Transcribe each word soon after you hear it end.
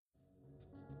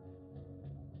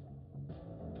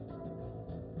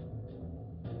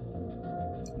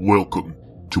Welcome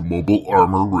to Mobile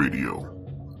Armor Radio,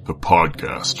 the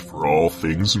podcast for all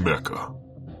things mecha.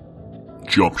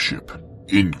 Jump ship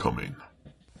incoming.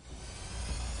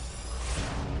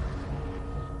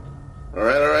 All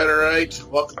right.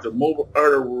 Welcome to Mobile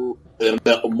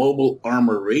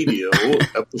Armor Radio,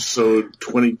 episode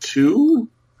 22.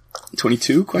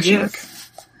 22? Question mark.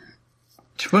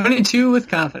 22 with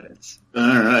confidence.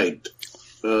 All right.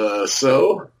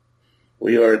 So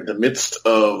we are in the midst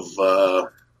of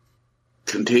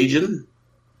Contagion,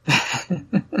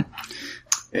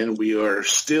 and we are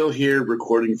still here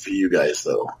recording for you guys,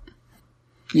 though.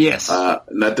 Yes.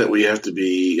 Not that we have to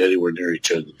be anywhere near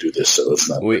each other to do this, so it's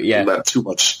not too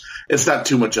much. It's not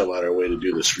too much about our way to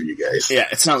do this for you guys. Yeah,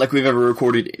 it's not like we've ever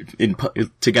recorded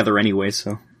together anyway,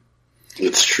 so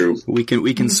it's true. We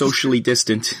can socially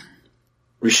distant.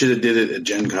 We should have did it at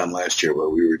Gen Con last year, but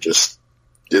we were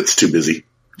it's too busy.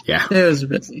 Yeah, it was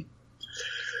busy.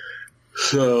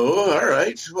 So, all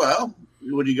right. Well,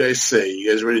 what do you guys say?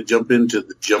 You guys ready to jump into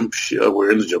the jump ship?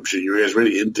 We're in the jump ship. You guys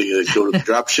ready to go to the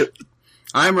drop ship?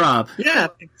 I'm Rob. Yeah, I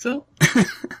think so.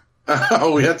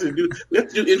 Oh, we have to do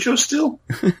intro still?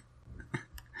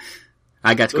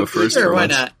 I got to go first. Sure, why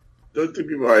not? Don't think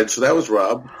people. All right, so that was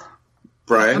Rob.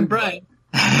 Brian. I'm Brian.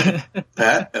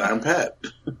 Pat, and I'm Pat.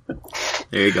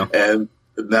 There you go. And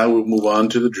now we'll move on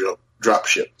to the drop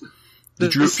ship.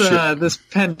 This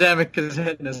pandemic is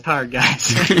hitting us hard,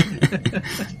 guys.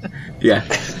 Yeah.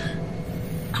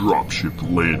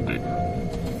 Dropship landing.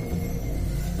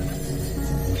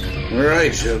 All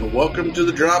right, and welcome to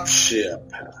the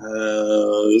dropship.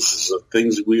 This is the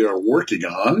things we are working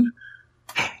on.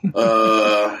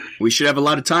 We should have a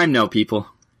lot of time now, people.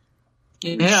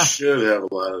 Yeah. We should have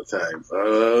a lot of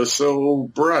time. So,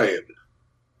 Brian,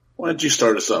 why don't you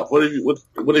start us off? What have you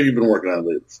been working on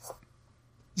lately?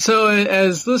 So,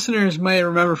 as listeners may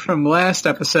remember from last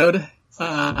episode,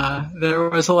 there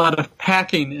was a lot of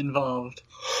packing involved,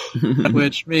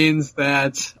 which means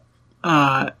that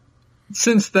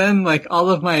since then, like, all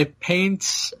of my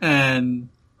paints and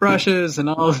brushes and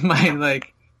all of my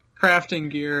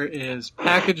crafting gear is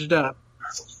packaged up,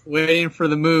 waiting for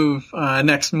the move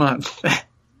next month.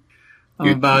 I'm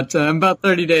about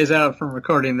 30 days out from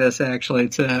recording this, actually,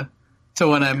 to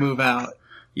when I move out.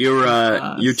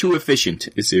 You're too efficient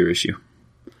is your issue.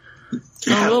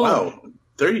 Yeah, wow.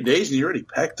 30 days and you're already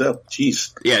packed up.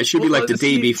 Jeez. Yeah, it should be like the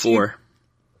day before.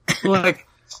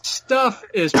 Stuff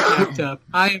is packed up.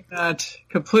 I am not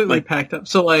completely packed up.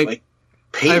 So, I've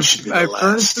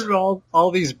burned through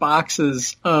all these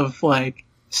boxes of,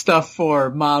 stuff for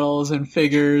models and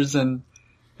figures and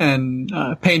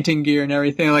painting gear and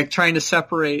everything, trying to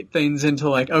separate things into,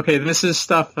 okay, this is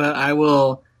stuff that I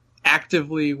will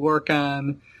actively work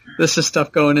on. This is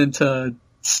stuff going into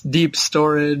deep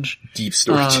storage.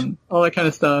 All that kind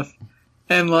of stuff.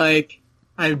 And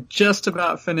I've just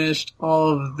about finished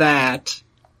all of that.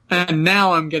 And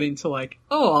now I'm getting to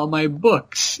all my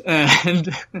books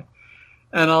and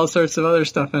and all sorts of other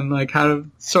stuff and how to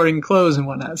sorting clothes and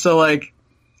whatnot. So I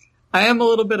am a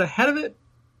little bit ahead of it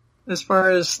as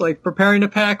far as preparing to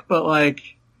pack, but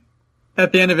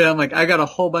at the end of it, I'm I got a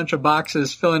whole bunch of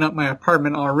boxes filling up my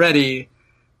apartment already,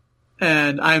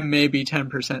 and I'm maybe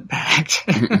 10% packed.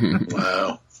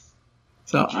 Wow.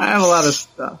 So I have a lot of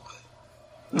stuff.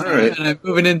 All right. And I'm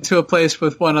moving into a place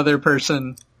with one other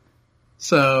person,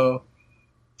 so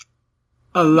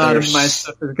a lot of my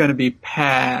stuff is going to be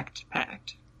packed.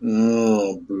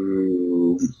 Oh,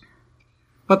 boo.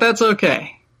 But that's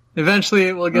okay. Eventually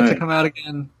it will get to come out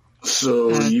again. So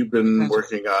you've been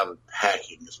working on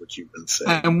packing is what you've been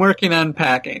saying. I'm working on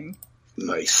packing.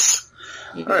 Nice.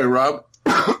 All right, Rob.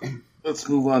 Let's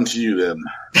move on to you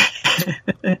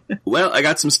then. Well, I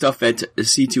got some stuff at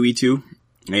C2E2,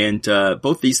 and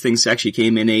both these things actually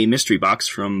came in a mystery box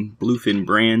from Bluefin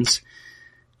Brands,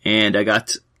 and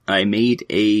I made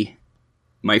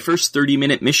my first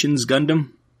 30-minute missions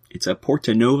Gundam. It's a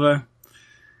Porta Nova.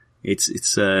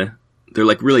 They're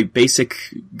really basic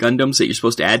Gundams that you're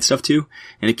supposed to add stuff to,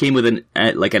 and it came with an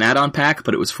add-on pack,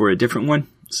 but it was for a different one,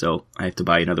 so I have to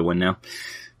buy another one now.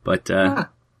 But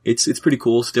it's pretty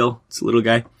cool still. It's a little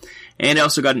guy. And I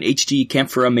also got an HD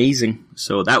Camphor Amazing,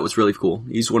 so that was really cool.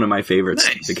 He's one of my favorites,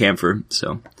 nice. The Camphor.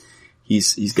 So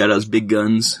he's got those big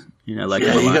guns, him a lot. You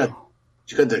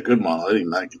got that good model. I did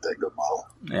not get that good model.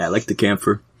 Yeah, I like the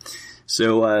Camphor.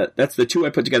 So that's the two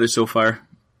I put together so far.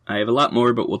 I have a lot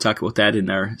more, but we'll talk about that in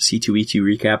our C2E2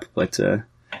 recap. But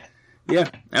yeah,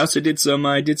 I also did some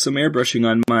airbrushing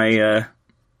on my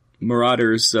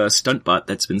Marauders stunt bot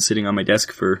that's been sitting on my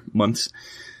desk for months.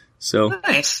 So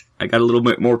nice. I got a little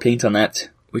bit more paint on that,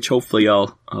 which hopefully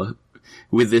I'll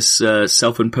with this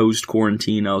self-imposed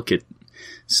quarantine, I'll get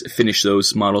finish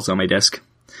those models on my desk.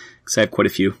 Because I have quite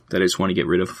a few that I just want to get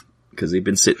rid of because they've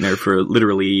been sitting there for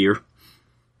literally a year.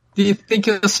 Do you think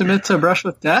you'll submit to Brush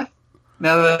with Death?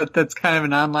 Now that that's kind of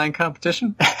an online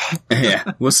competition? Yeah,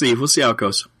 we'll see. We'll see how it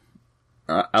goes.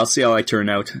 I'll see how I turn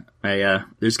out.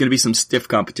 There's going to be some stiff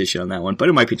competition on that one, but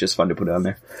it might be just fun to put on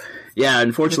there. Yeah,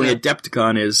 unfortunately,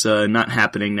 Adepticon is not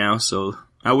happening now, so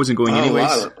I wasn't going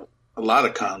anyways. A lot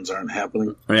of cons aren't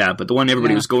happening. Yeah, but the one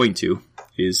everybody was going to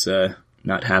is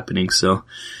not happening, so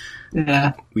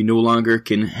we no longer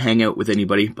can hang out with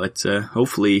anybody. But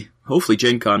hopefully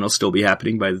Gen Con will still be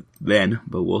happening by then,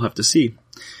 but we'll have to see.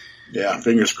 Yeah,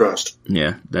 fingers crossed.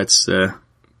 Yeah, that's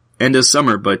end of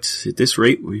summer, but at this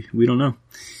rate, we don't know.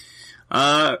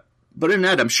 But other than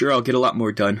that, I'm sure I'll get a lot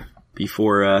more done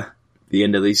before the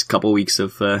end of these couple weeks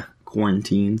of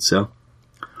quarantine, so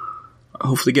I'll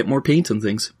hopefully get more paint and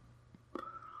things.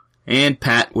 And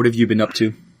Pat, what have you been up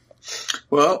to?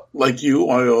 Well, like you,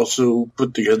 I also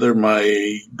put together my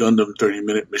Gundam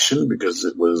 30-minute mission because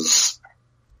it was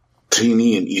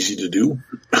teeny and easy to do.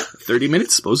 30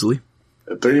 minutes, supposedly.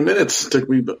 30 minutes. It took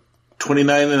me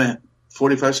 29 and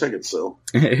 45 seconds, so.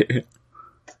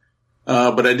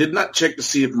 But I did not check to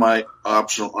see if my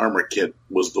optional armor kit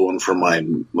was the one for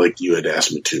mine, like you had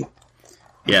asked me to.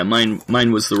 Yeah, mine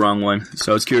was the wrong one,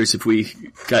 so I was curious if we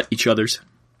got each other's.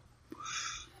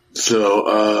 So,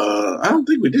 I don't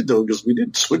think we did, though, because we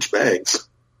did switch bags.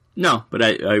 No, but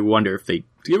I wonder if it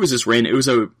was just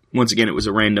random. Once again, it was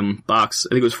a random box.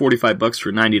 I think it was $45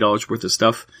 for $90 worth of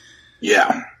stuff.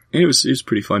 Yeah. And it was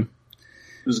pretty fun.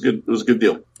 It was good. It was a good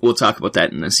deal. We'll talk about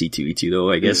that in the C2E2, though,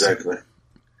 I guess. Exactly.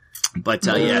 But,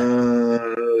 yeah.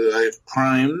 I've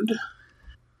primed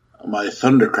my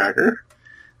Thundercracker.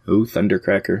 Oh,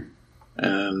 Thundercracker.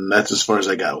 And that's as far as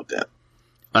I got with that.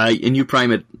 And you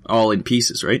prime it all in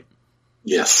pieces, right?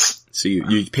 Yes. So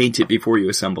you paint it before you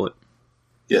assemble it.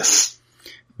 Yes.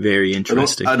 Very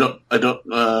interesting. I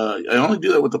only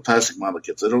do that with the plastic model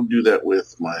kits. I don't do that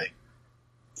with my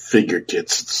figure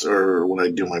kits or when I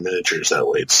do my miniatures that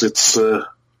way. It's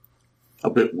a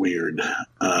bit weird.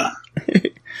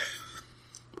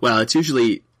 Well, it's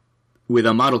usually with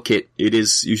a model kit, it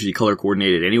is usually color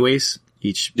coordinated anyways.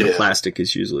 The plastic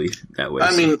is usually that way.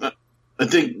 I mean, I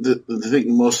think the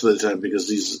thing most of the time, because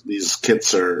these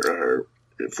kits are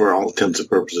for all intents and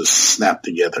purposes snap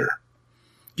together.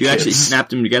 Do you actually snap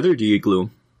them together, or do you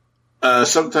glue them?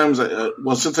 Sometimes,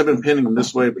 since I've been pinning them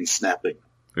this way, I've been snapping.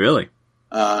 Really?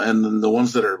 And then the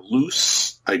ones that are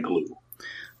loose, I glue.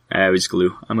 I always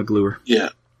glue. I'm a gluer. Yeah.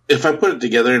 If I put it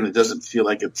together and it doesn't feel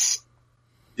like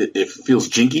it feels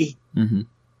jinky,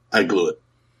 I glue it.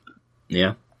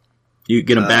 Yeah. You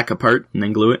get them back apart and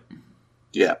then glue it?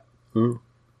 Yeah. Oh.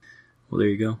 Well, there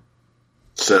you go.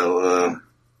 So,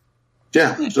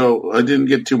 so I didn't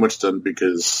get too much done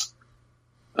because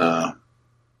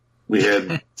we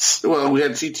had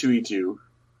C2E2,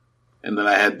 and then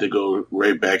I had to go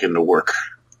right back into work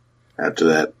after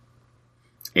that.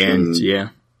 And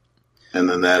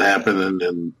then that happened, and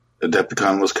then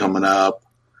Adepticon was coming up,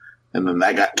 and then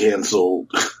that got canceled.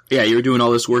 Yeah, you were doing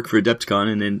all this work for Adepticon,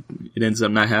 and then it ends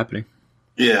up not happening.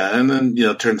 Yeah, and then,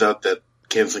 it turns out that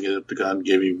canceling Adepticon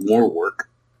gave me more work.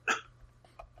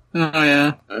 Oh,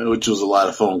 yeah. Which was a lot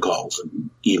of phone calls and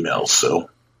emails, so.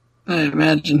 I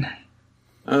imagine.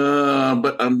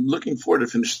 But I'm looking forward to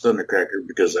finish Thundercracker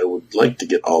because I would like to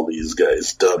get all these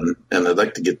guys done, and I'd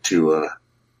like to get to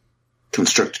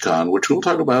Constructicon, which we'll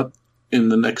talk about in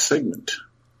the next segment.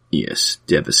 Yes,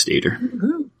 Devastator.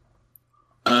 Mm-hmm.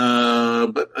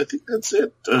 But I think that's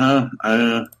it.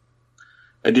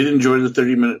 I did enjoy the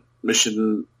 30-minute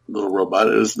mission little robot.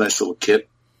 It was a nice little kit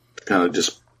to kind of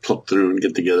just plug through and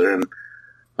get together, and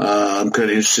I'm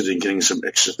kind of interested in getting some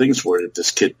extra things for it. If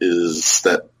this kit is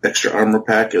that extra armor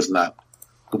pack is not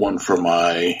the one for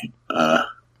my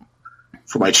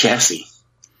chassis.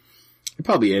 It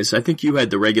probably is. I think you had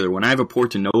the regular one. I have a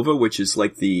Portanova, which is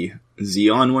like the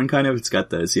Xeon one, kind of. It's got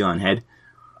the Xeon head.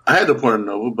 I had the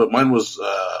Portanova, but mine was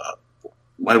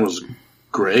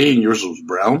gray and yours was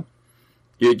brown.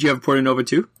 Did you have a Portanova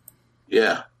too?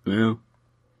 Yeah.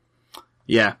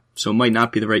 Yeah. So it might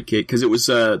not be the right kit because it was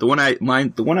the one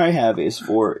I have is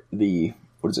for the,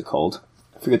 what is it called?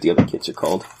 I forget the other kits are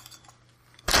called.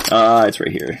 It's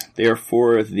right here. They are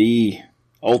for the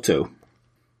Alto,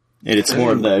 and it's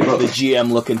more of the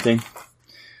GM looking thing.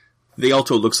 The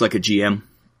Alto looks like a GM,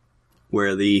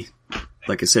 where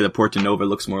like I said, the Portanova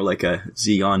looks more like a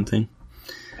Xeon thing.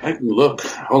 I can look.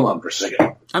 Hold on for a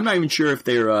second. I'm not even sure if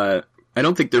they're. I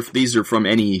don't think these are from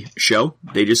any show.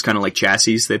 They just kind of like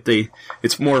chassis that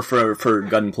it's more for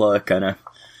Gunpla, kind of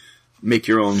make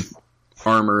your own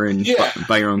armor and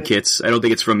buy your own kits. I don't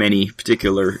think it's from any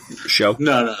particular show.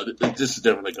 No, this is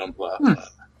definitely Gunpla.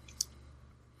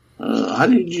 How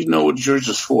did you know what yours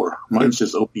is for? Mine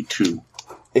says OP2.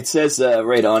 It says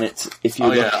right on it. If you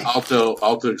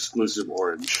Alto exclusive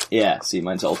orange. Yeah, see,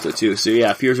 mine's Alto too. So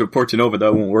yeah, if yours are Portanova,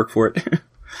 that won't work for it.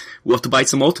 We'll have to buy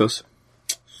some Altos.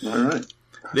 All right.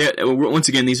 Once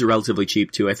again, these are relatively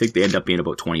cheap too. I think they end up being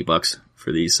about $20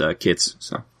 for these kits.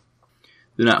 So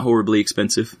they're not horribly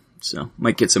expensive. So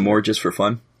might get some more just for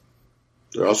fun.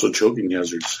 They're also choking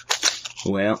hazards.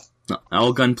 Well,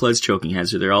 all Gunpla's choking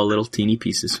hazard. They're all little teeny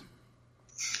pieces.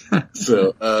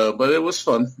 So, but it was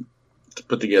fun to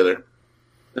put together.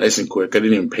 Nice and quick. I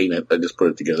didn't even paint it. I just put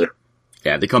it together.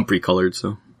 Yeah, they come pre-colored,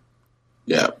 so.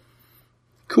 Yeah.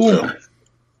 Cool. So,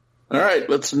 all right,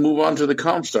 let's move on to the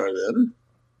Comstar then.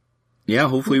 Yeah,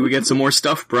 hopefully we get some more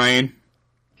stuff, Brian.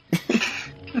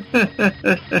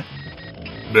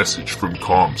 Message from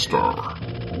Comstar.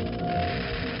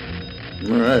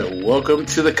 All right, welcome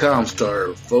to the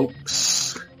Comstar,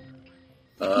 folks.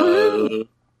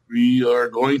 We are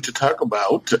going to talk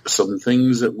about some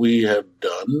things that we have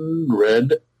done,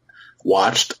 read,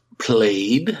 watched,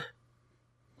 played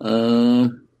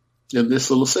in this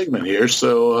little segment here.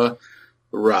 So,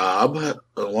 Rob, why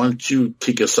don't you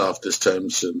kick us off this time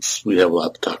since we have a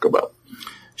lot to talk about?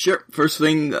 Sure. First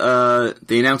thing,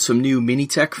 they announced some new mini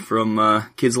tech from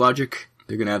Kids Logic.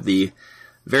 They're going to have the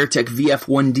Veritech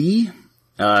VF1D,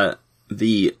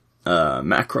 the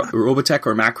Robotech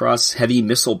or Macross Heavy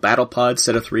Missile Battle Pod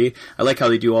set of 3. I like how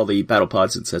they do all the battle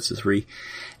pods in sets of 3.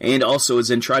 And also a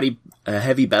Zentradi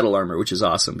Heavy Battle Armor, which is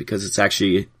awesome because it's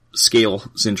actually scale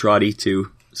Zentradi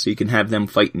too, so you can have them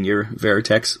fight in your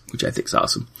Veritechs, which I think is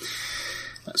awesome.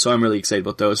 So I'm really excited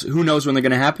about those. Who knows when they're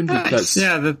going to happen? Because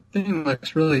yeah, the thing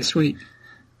looks really sweet.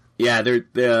 Yeah,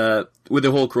 they're with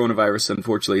the whole coronavirus.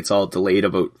 Unfortunately, it's all delayed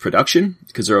about production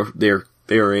because they're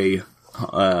a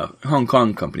Hong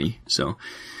Kong company, so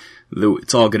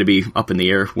it's all going to be up in the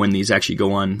air when these actually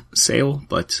go on sale.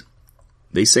 But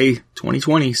they say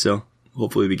 2020, so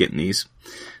hopefully we get these.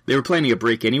 They were planning a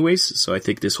break anyways, so I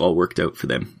think this all worked out for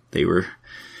them.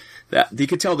 You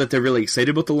could tell that they're really excited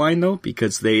about the line though,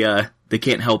 because they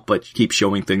can't help but keep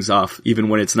showing things off, even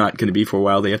when it's not going to be for a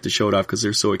while. They have to show it off because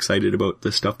they're so excited about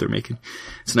the stuff they're making.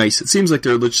 It's nice. It seems like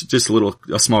they're just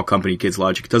a small company, Kids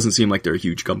Logic. It doesn't seem like they're a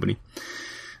huge company.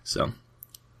 So,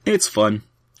 it's fun.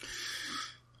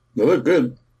 They look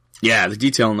good. Yeah, the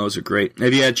detail on those are great.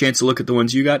 Have you had a chance to look at the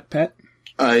ones you got, Pat?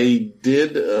 I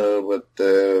did, but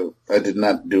I did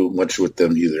not do much with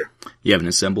them either. You haven't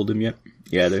assembled them yet?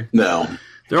 Yeah, No.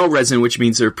 They're all resin, which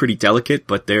means they're pretty delicate,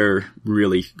 but they're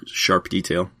really sharp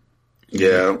detail.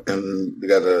 Yeah, and I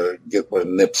gotta get my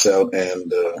nips out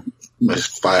and my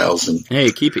files. And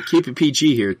hey, keep it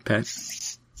PG here, Pat.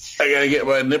 I gotta get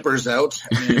my nippers out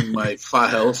and my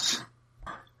files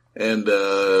and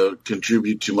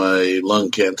contribute to my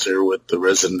lung cancer with the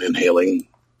resin inhaling.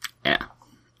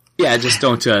 Yeah, just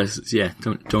don't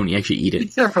actually eat it. Be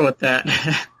careful with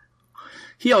that.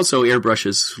 He also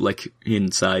airbrushes like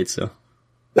inside, so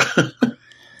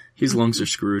his lungs are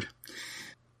screwed.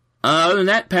 Other than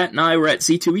that, Pat and I were at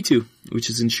C2E2, which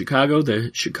is in Chicago,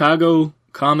 the Chicago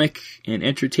Comic and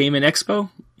Entertainment Expo.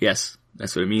 Yes,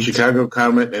 that's what it means. Chicago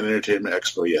Comic and Entertainment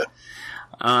Expo,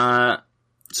 yeah.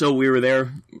 So we were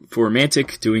there for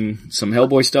Mantic doing some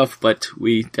Hellboy stuff, but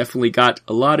we definitely got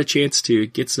a lot of chance to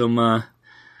get some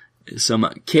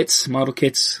kits, model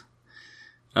kits.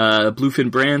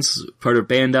 Bluefin Brands, part of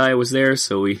Bandai, was there,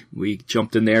 so we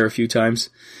jumped in there a few times.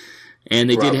 And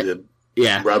they did.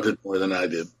 Yeah. Rob did more than I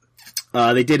did.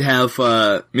 They did have,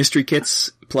 mystery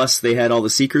kits, plus they had all the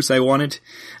Seekers I wanted.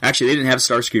 Actually, they didn't have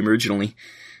Starscream originally.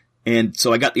 And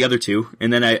so I got the other two,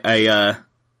 and then I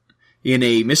in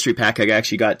a mystery pack, I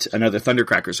actually got another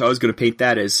Thundercracker, so I was gonna paint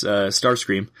that as,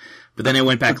 Starscream. But then I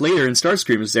went back later and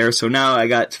Starscream was there, so now I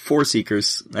got 4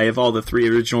 Seekers. I have all the 3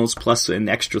 originals plus an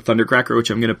extra Thundercracker, which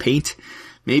I'm gonna paint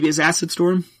maybe as Acid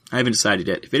Storm. I haven't decided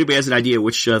yet. If anybody has an idea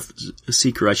which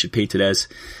Seeker I should paint it as,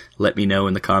 let me know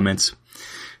in the comments.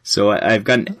 So I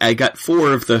got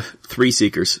 4 of the 3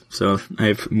 Seekers, so I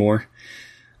have more.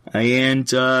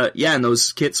 And and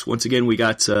those kits, once again, we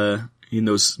got, in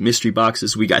those mystery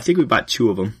boxes, I think we bought 2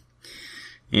 of them.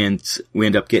 And we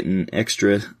end up getting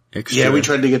extra. Yeah, we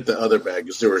tried to get the other bag,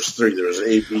 because there was 3. There was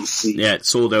A, B, C. Yeah, it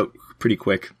sold out pretty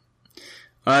quick.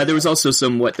 There was also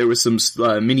some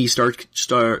mini Star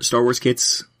Wars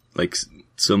kits, like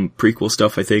some prequel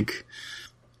stuff, I think.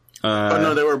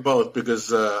 No, they were both,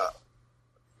 because,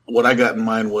 what I got in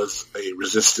mine was a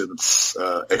Resistance,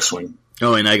 X-Wing.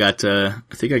 Oh, and I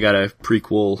think I got a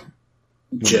prequel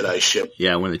Jedi ship.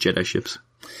 Yeah, one of the Jedi ships.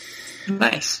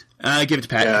 Nice. I give it to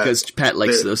Pat because Pat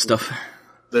likes those stuff.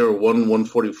 They were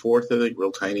 1/144th, I think,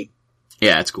 real tiny.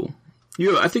 Yeah, it's cool.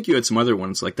 I think you had some other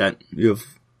ones like that.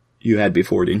 You had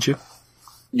before, didn't you?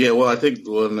 Yeah, well, I think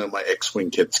one of my X-Wing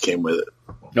kits came with it.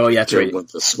 Oh, yeah, that's right.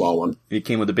 With the small one. It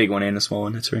came with the big one and the small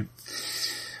one, that's right.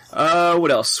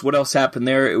 What else? What else happened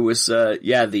there? It was, I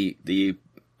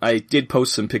did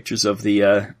post some pictures of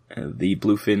the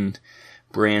Bluefin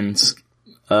brands,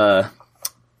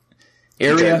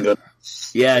 area.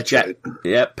 Yeah,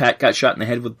 Pat got shot in the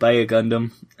head by a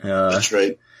Gundam. That's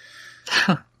right.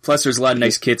 Plus, there's a lot of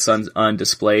nice kits on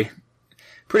display.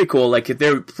 Pretty cool. Like,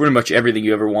 pretty much everything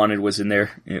you ever wanted was in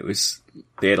there.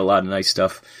 They had a lot of nice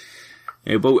stuff.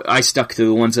 Yeah, but I stuck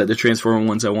to the Transformer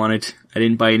ones I wanted. I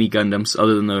didn't buy any Gundams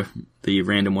other than the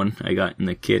random one I got in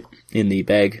the kit, in the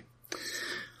bag.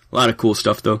 A lot of cool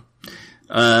stuff though.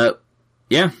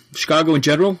 Chicago in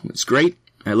general, it's great.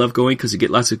 I love going because you get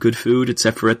lots of good food,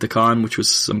 except for at the con, which was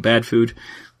some bad food.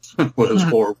 What was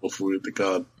horrible food at the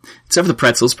con? Except for the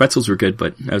pretzels. Pretzels were good,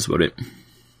 but that was about it.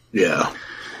 Yeah.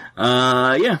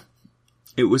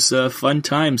 It was fun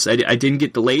times. I didn't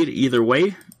get delayed either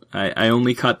way. I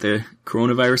only caught the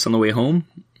coronavirus on the way home.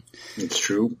 It's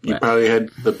true. You probably had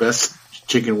the best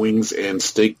chicken wings and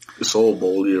steak soul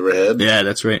bowl you ever had. Yeah,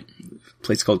 that's right. A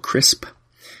place called Crisp.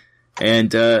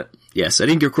 And, yes, I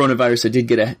didn't get coronavirus. I did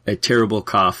get a terrible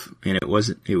cough, and it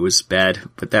was bad,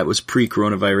 but that was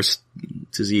pre-coronavirus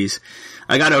disease.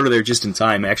 I got out of there just in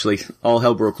time, actually. All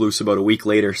hell broke loose about a week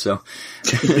later, so.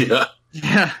 Yeah.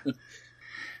 Yeah.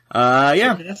 It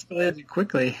escalated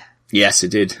quickly. Yes,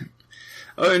 it did.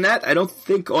 Other than that,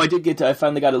 I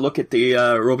finally got a look at the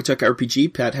Robotech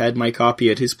RPG. Pat had my copy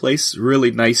at his place.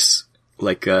 Really nice,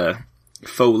 like,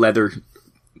 faux leather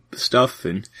stuff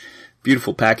and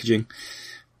beautiful packaging.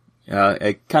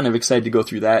 I'm kind of excited to go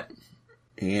through that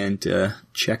and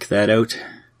check that out.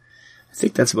 I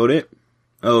think that's about it.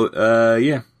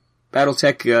 BattleTech,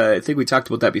 I think we talked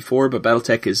about that before, but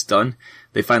BattleTech is done.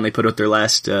 They finally put out their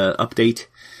last update.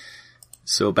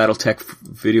 So BattleTech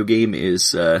video game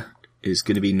is going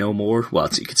to be no more. Well,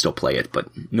 you can still play it, but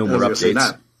no more updates. Say,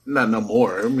 not no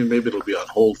more. I mean, maybe it'll be on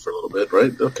hold for a little bit,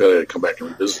 right? They'll kind of come back and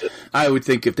revisit it. I would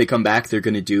think if they come back,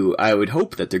 I would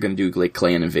hope that they're going to do like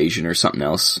Clan Invasion or something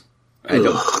else.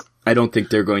 I don't think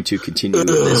they're going to continue with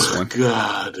this one.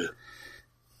 God.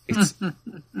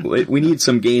 We need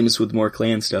some games with more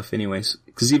clan stuff anyways.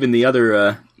 Because even the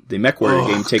other, the MechWarrior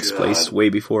game takes place way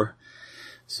before.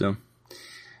 So,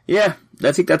 yeah,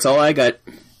 I think that's all I got.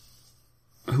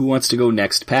 Who wants to go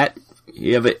next? Pat?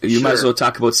 You might as well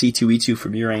talk about C2E2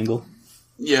 from your angle.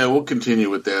 Yeah, we'll continue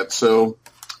with that. So,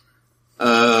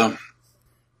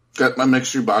 got my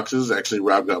mixture boxes. Actually,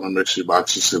 Rob got my mixture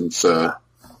boxes since,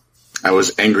 I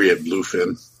was angry at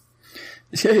Bluefin.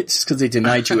 Just because they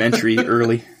denied you entry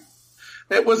early.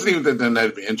 It wasn't even that they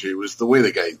denied me entry. It was the way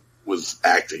the guy was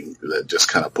acting that just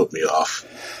kind of put me off.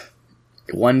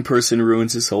 One person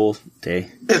ruins his whole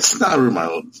day. It's not ruin my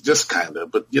own, just kind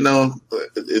of. But,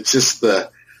 it's just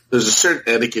there's a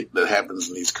certain etiquette that happens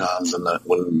in these cons, and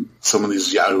when some of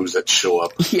these yahoos that show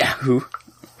up Yahoo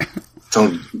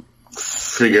don't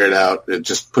figure it out, it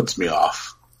just puts me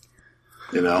off.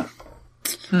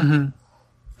 Mm-hmm.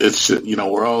 It's,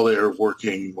 we're all there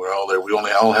working. We're all there. We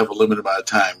only all have a limited amount of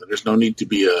time. There's no need to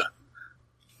be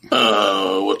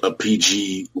a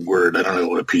PG word. I don't know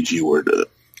what a PG word is.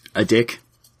 A dick?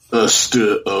 A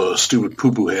stupid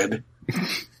poo-poo head.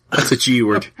 That's a G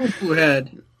word. Poo-poo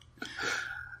head.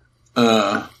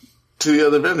 To the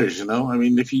other vendors, I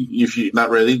mean, if you're not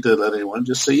ready to let anyone,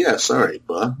 just say, yeah, sorry,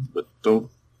 but don't.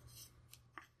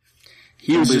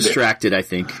 He was distracted, I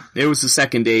think. It was the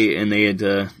second day, and they had,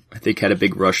 I think, had a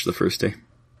big rush the first day.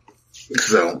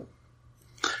 So,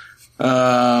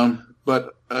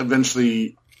 but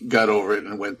eventually got over it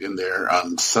and went in there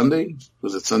on Sunday.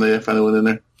 Was it Sunday I finally went in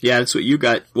there? Yeah, that's what you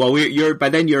got. Well, by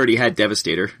then you already had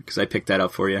Devastator, because I picked that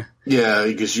up for you. Yeah,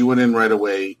 because you went in right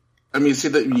away. I mean, see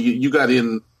that you got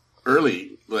in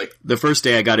early, like the first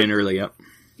day I got in early. Yep.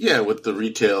 Yeah, with the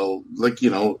retail, like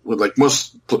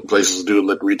most places do,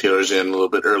 let retailers in a little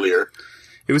bit earlier.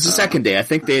 It was the second day. I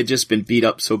think they had just been beat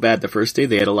up so bad the first day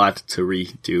they had a lot to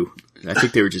redo. I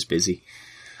think they were just busy.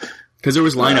 Because there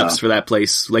was lineups for that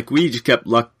place. Like, we just kept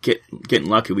getting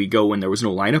lucky. We'd go when there was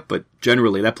no lineup, but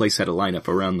generally that place had a lineup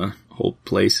around the whole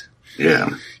place. Yeah.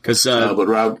 Because, but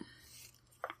Rob,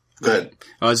 go ahead.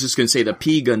 I was just going to say the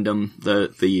P Gundam,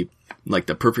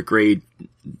 the perfect grade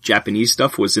Japanese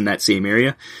stuff was in that same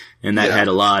area, and that had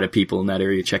a lot of people in that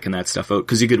area checking that stuff out,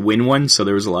 because you could win one, so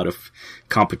there was a lot of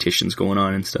competitions going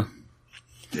on and stuff.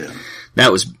 Yeah.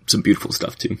 That was some beautiful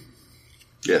stuff, too.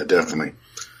 Yeah, definitely.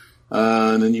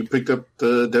 And then you picked up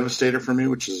the Devastator for me,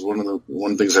 which is one of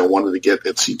the things I wanted to get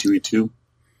at C2E2.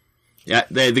 Yeah,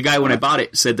 the guy when I bought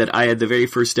it said that I had the very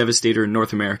first Devastator in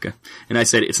North America, and I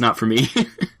said it's not for me.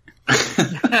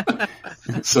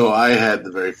 So I had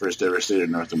the very first Devastator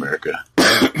in North America.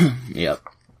 Yep.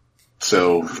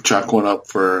 So chalk one up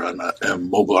for a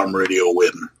Mobile Arm Radio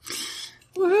win.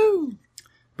 Woohoo!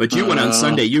 But you went on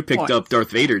Sunday. You picked up Darth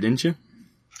Vader, didn't you?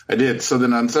 I did. So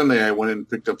then on Sunday, I went and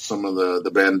picked up some of the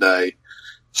Bandai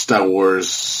Star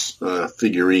Wars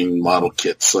figurine model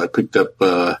kits. So I picked up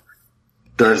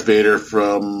Darth Vader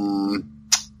from,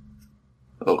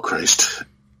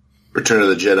 Return of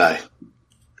the Jedi.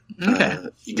 Okay.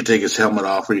 You can take his helmet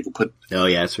off, or you can put. Oh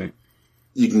yeah, that's right.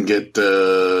 You can get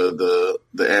the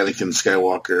Anakin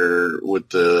Skywalker with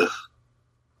the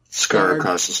scar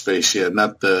across his face. Yeah,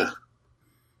 not the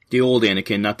old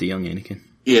Anakin, not the young Anakin.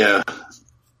 Yeah,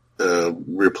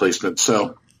 replacement.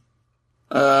 So,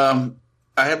 I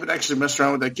haven't actually messed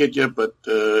around with that kit yet, but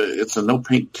it's a no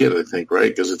paint kit, I think, right?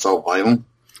 Because it's all vinyl.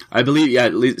 I believe, yeah.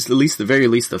 At least the very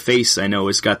least, the face I know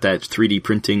has got that 3D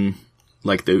printing,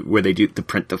 like where they do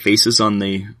print the faces on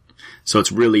the. So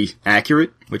it's really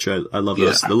accurate, which I love. Yeah.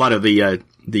 Those. A lot of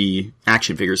the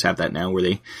action figures have that now,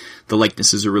 where the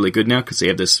likenesses are really good now because they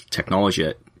have this technology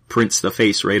that prints the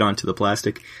face right onto the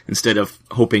plastic instead of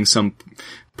hoping some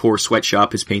poor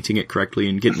sweatshop is painting it correctly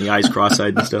and getting the eyes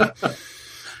cross-eyed and stuff.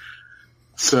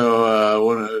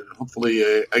 So hopefully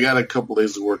I got a couple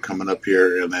days of work coming up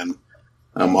here, and then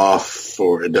I'm off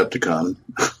for Adepticon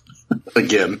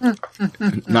again.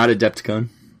 Not Adepticon.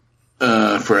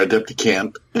 For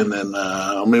Adepticamp, and then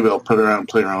maybe I'll play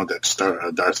around with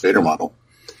that Darth Vader model.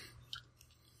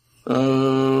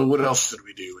 What else did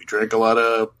we do? We drank a lot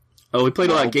of. Oh, we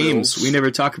played a lot of games. We never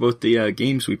talk about the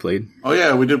games we played. Oh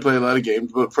yeah, we did play a lot of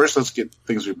games. But first, let's get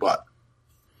things we bought.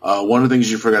 One of the things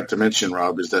you forgot to mention,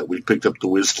 Rob, is that we picked up the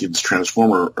WizKids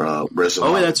Transformer resin.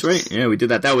 Oh, that's right. Yeah, we did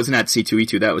that. That wasn't at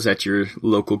C2E2. That was at your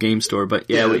local game store. But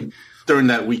yeah, during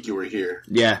that week you were here.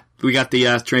 Yeah, we got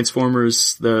the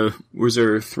Transformers. Was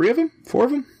there 3 of them? 4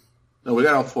 of them? No, we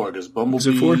got all 4. There's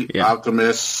Bumblebee, yeah.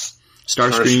 Optimus,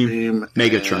 Starscream,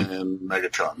 Megatron, and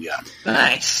Megatron. Yeah,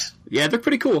 nice. Yeah, they're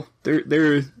pretty cool. They're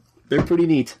pretty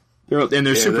neat.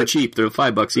 They're super cheap. They're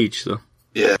 $5 each. So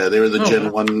yeah, they were the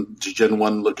Gen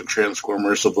 1 looking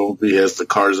Transformers. So Bumblebee has the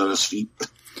cars on his feet.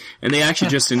 And they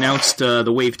actually just announced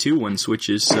the Wave 2 ones, which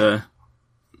is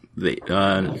they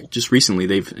just recently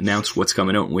they've announced what's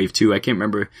coming out in Wave 2. I can't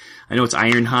remember. I know it's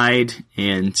Ironhide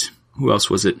and who else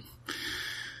was it?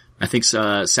 I think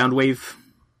Soundwave.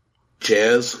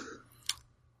 Jazz.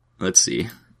 Let's see.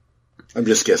 I'm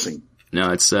just guessing.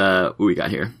 No, it's what we got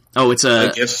here. Oh, it's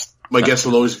my guess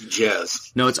will always be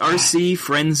Jazz. No, it's RC,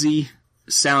 Frenzy,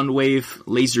 Soundwave,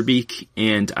 Laserbeak,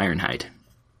 and Ironhide.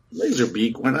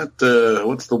 Laserbeak? Why not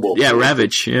what's the wolf? Yeah,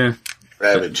 Ravage, yeah.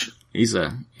 Ravage. He's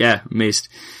amazed.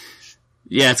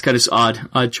 Yeah, it's kind of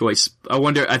odd choice.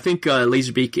 I think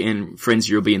Laserbeak and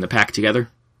Frenzy will be in the pack together,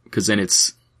 because then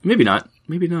it's, maybe not,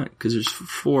 because there's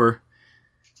 4.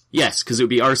 Yes, because it would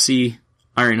be RC,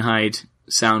 Ironhide,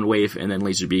 Soundwave, and then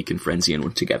Laserbeak and Frenzy in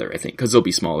one together, I think, because they'll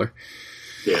be smaller.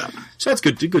 Yeah. So that's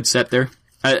good. Good set there.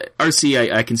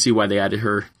 RC, I can see why they added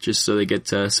her, just so they get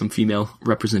some female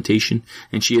representation,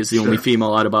 and she is the only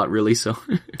female Autobot, really, so.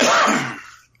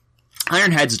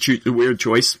 Ironhide's a weird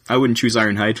choice. I wouldn't choose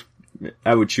Ironhide.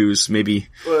 I would choose maybe.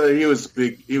 Well, he was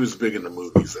big in the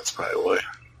movies. That's probably why.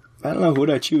 I don't know. Who would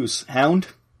I choose? Hound,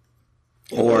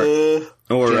 or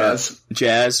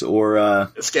Jazz, or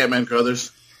Scatman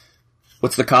Crothers.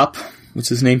 What's the cop? What's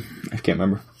his name? I can't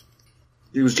remember.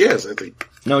 He was Jazz, I think.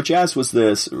 No, Jazz was he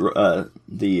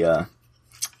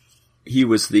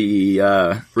was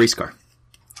the race car.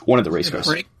 One of the race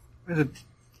cars.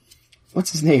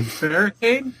 What's his name?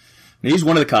 Barricade? He's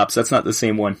one of the cops. That's not the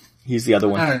same one. He's the other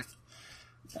one. Right.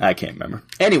 I can't remember.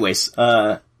 Anyways,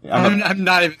 I'm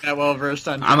not even that well versed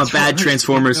on. I'm a bad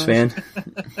Transformers fan.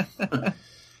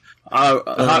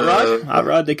 Hot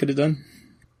Rod, they could have done.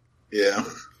 Yeah,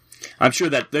 I'm sure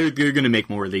that they're going to make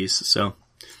more of these. So.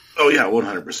 Oh yeah,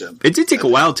 100%. It did take a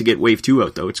while to get Wave 2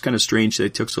 out, though. It's kind of strange that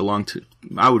it took so long to.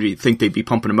 I would think they'd be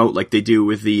pumping them out like they do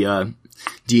with the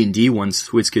D&D ones.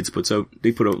 WizKids puts out.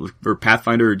 They put out or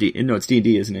Pathfinder or no, it's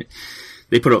D&D, isn't it?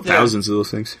 They put out thousands of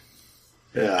those things.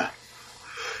 Yeah.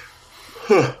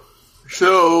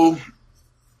 So,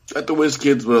 at the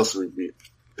WizKids, what else did we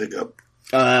pick up?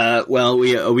 Well,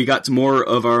 we got some more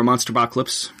of our Monster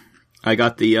Apocalypse. I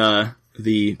got the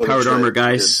powered armor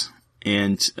guys,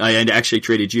 and I actually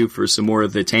traded you for some more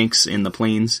of the tanks and the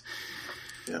planes.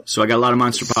 Yep. So I got a lot of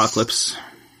Monster Apocalypse.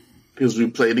 because we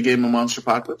played a game of Monster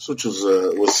Apocalypse, which was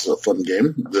a fun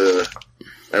game.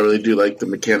 I really do like the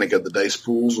mechanic of the dice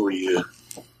pools, where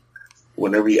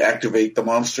whenever you activate the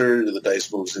monster, the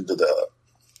dice moves into the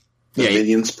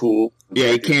minions pool. Yeah,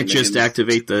 you can't just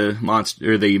activate the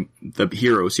monster or the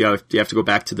heroes. You have to go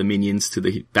back to the minions to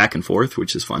the back and forth,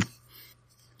 which is fun.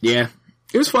 Yeah,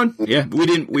 it was fun. Yeah,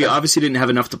 we obviously didn't have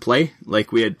enough to play.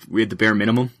 Like we had the bare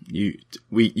minimum. You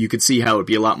could see how it'd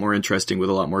be a lot more interesting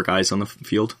with a lot more guys on the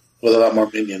field. With a lot more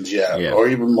minions, yeah. Or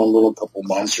even one little couple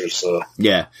monsters. So.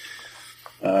 Yeah.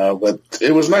 But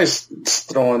it was nice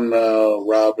throwing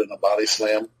Rob in a body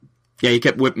slam. Yeah, he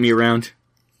kept whipping me around.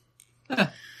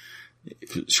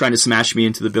 Trying to smash me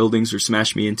into the buildings or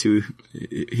smash me into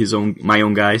my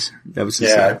own guys. That was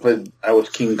his, I was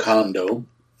King Kondo.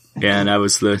 Yeah, and I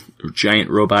was the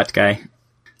giant robot guy.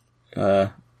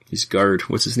 His guard,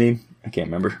 what's his name? I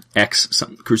can't remember.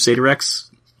 Crusader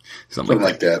X? Something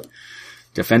like that.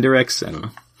 Defender X? I don't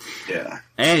know. Yeah.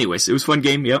 Anyways, it was a fun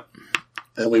game, yep.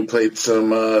 And we played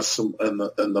some in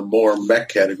the more mech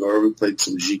category, we played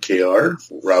some GKR.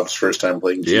 Rob's first time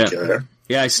playing GKR.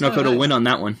 Yeah, I snuck out a win on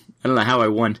that one. I don't know how I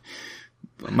won.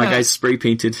 My guys spray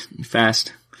painted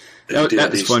fast. That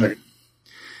was fun.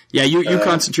 Yeah, you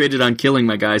concentrated on killing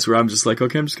my guys, where I'm just like,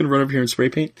 okay, I'm just going to run over here and spray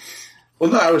paint.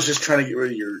 Well, no, I was just trying to get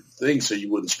rid of your thing so you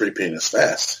wouldn't spray paint as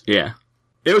fast. Yeah.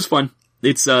 It was fun.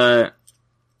 It's, the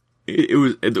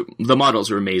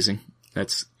models are amazing.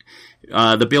 That's,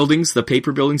 the buildings, the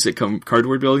paper buildings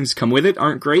cardboard buildings come with it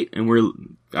aren't great, and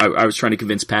I was trying to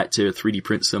convince Pat to 3D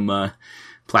print some,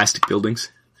 plastic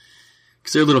buildings.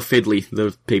 Cause they're a little fiddly,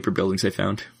 the paper buildings I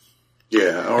found.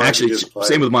 Yeah. Actually,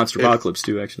 same with Monster Apocalypse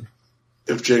too, actually.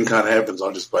 If Gen Con happens,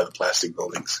 I'll just buy the plastic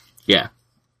buildings. Yeah.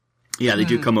 Yeah, they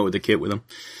do come out with a kit with them.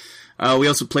 We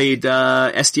also played,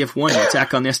 SDF-1,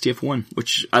 Attack on the SDF-1,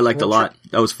 which I liked a lot.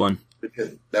 That was fun.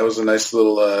 That was a nice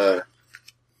little,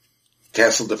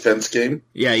 castle defense game.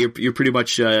 Yeah, you're pretty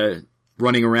much,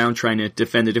 running around trying to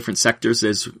defend the different sectors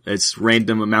as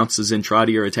random amounts of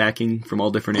Zentradi are attacking from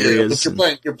all different areas.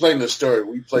 But you're playing the story.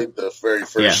 We played the very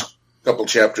first couple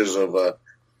chapters of,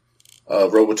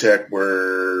 Robotech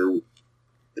where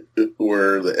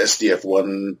the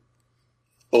SDF-1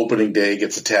 opening day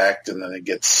gets attacked and then it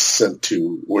gets sent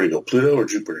to, where do you go, Pluto or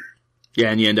Jupiter?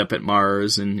 Yeah, and you end up at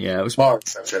Mars, and it was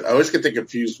Mars. That's right. I always get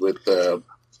confused with.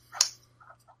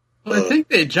 I think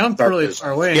they jump really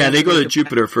far away. Yeah, they go to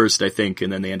Jupiter first, I think,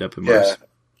 and then they end up in Mars. Yeah,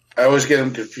 I always get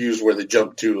them confused where they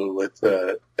jump to with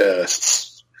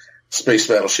space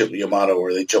battleship Yamato,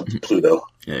 where they jump to Pluto.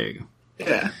 There you go.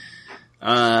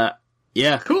 Yeah.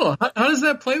 Yeah. Cool. How does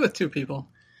that play with two people?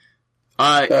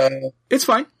 It's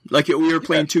fine. Like we were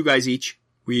playing two guys each.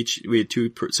 We had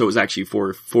two, so it was actually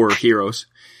four heroes.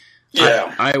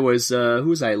 Yeah. I was, who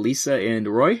was I? Lisa and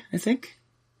Roy, I think?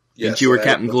 Yes. And you were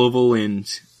Captain Global and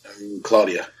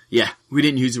Claudia. Yeah, we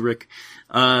didn't use a Rick.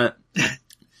 But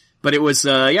it was,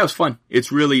 it was fun.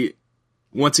 It's really,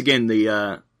 once again,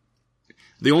 the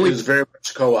only. It was very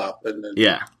much co-op. And then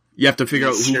you have to figure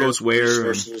out who goes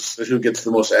where. Who gets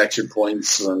the most action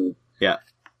points. And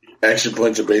action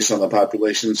points are based on the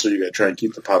population, so you gotta try and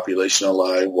keep the population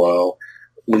alive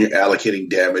when you're allocating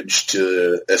damage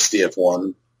to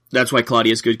SDF-1. That's why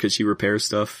Claudia's good, because she repairs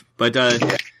stuff. But,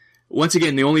 once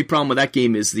again, the only problem with that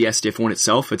game is the SDF-1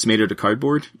 itself. It's made out of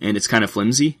cardboard, and it's kind of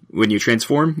flimsy when you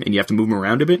transform, and you have to move them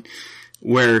around a bit.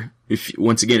 Where, if you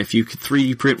could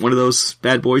 3D print one of those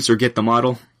bad boys or get the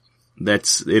model,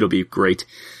 it'll be great.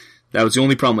 That was the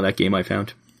only problem with that game I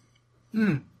found.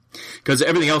 Because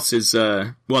everything else is,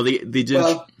 they did.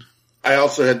 Well, I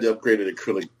also had the upgraded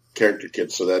acrylic character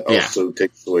kit, so that also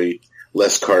takes away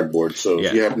less cardboard. So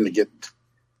if you happen to get,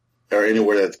 or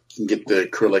anywhere that can get the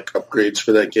acrylic upgrades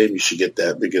for that game, you should get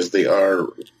that, because they are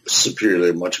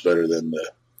superior, much better than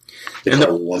the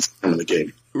cardboard ones that come in the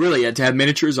game. Really, to have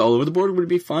miniatures all over the board would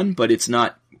be fun, but it's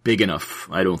not big enough,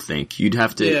 I don't think. You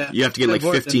have to get like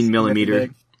 15 millimeter,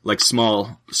 like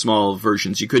small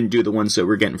versions. You couldn't do the ones that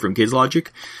we're getting from Kids Logic.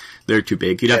 They're too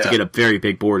big. You'd have to get a very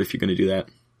big board if you're going to do that.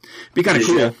 It'd be kind of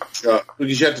cool.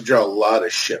 Because you have to draw a lot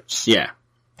of ships. Yeah.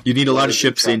 You need a lot of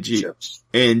ships and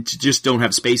just don't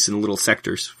have space in the little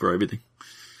sectors for everything.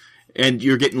 And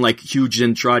you're getting like huge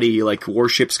Zentradi, like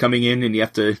warships coming in, and you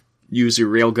have to use your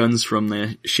railguns from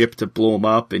the ship to blow them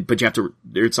up. But you have to,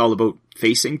 it's all about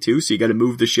facing too, so you got to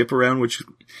move the ship around, which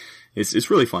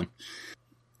it's really fun.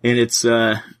 And it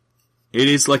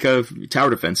is like a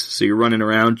tower defense. So you're running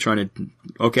around trying to,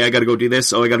 okay, I gotta go do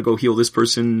this. Oh, I gotta go heal this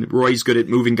person. Roy's good at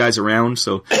moving guys around.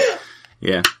 So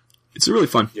yeah, it's really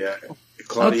fun. Yeah.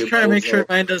 I'll try to make sure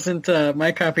mine doesn't,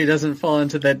 my copy doesn't fall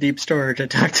into that deep storage I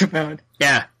talked about.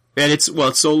 Yeah. And it's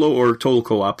solo or total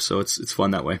co-op, so it's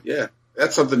fun that way. Yeah,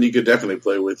 that's something you could definitely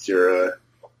play with your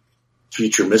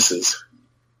future missus.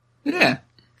 Yeah,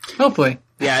 hopefully.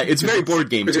 Yeah, it's very board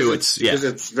game too. Because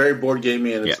it's very board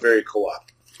gamey and it's very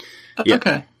co-op. Yeah.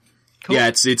 Okay. Cool.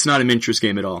 Yeah, it's not a miniatures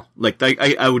game at all. Like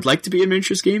I would like to be a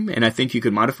miniatures game, and I think you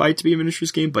could modify it to be a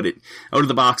miniatures game, but out of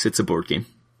the box, it's a board game.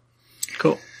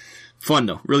 Cool. Fun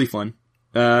though, really fun.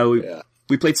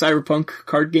 We played Cyberpunk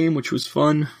card game, which was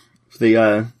fun.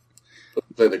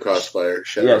 Played the Crossfire.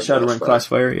 Shadowrun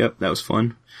Crossfire. Yep, that was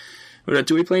fun.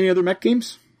 Do we play any other mech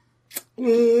games?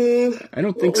 I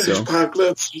don't think so.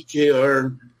 Apocalypse,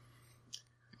 EKR.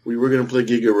 We were going to play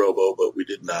Giga Robo, but we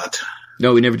did not.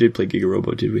 No, we never did play Giga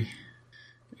Robo, did we?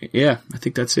 Yeah, I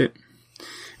think that's it.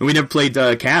 And we never played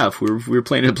Cav. We were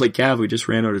planning to play Cav. We just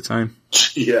ran out of time.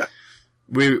 Yeah.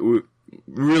 We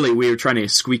were trying to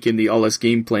squeak in the all us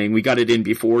game playing. We got it in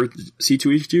before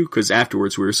C2E2 because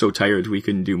afterwards we were so tired we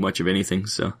couldn't do much of anything.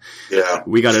 So yeah,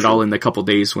 we got it all in a couple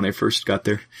days when I first got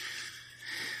there.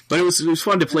 But it was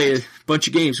fun to play a bunch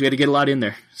of games. We had to get a lot in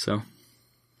there. So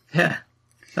yeah,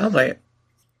 sounds like it.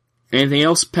 Anything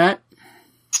else, Pat?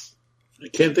 I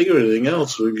can't think of anything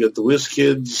else. We've got the Whiz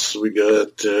Kids. We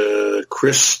got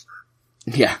Chris.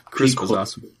 Yeah, Chris was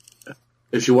awesome.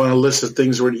 If you want a list of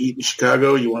things we're to eat in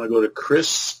Chicago, you want to go to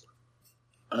Chris.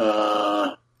 You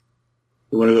want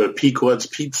to go to Pequod's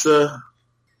Pizza.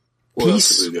 What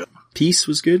else have we got? Peace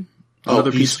was good.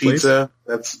 Another Peace Pizza.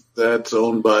 That's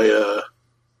owned by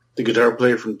the guitar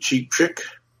player from Cheap Trick.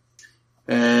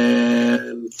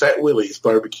 And Fat Willie's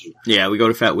Barbecue. Yeah, we go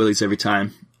to Fat Willie's every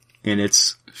time. And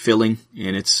it's filling.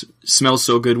 And it smells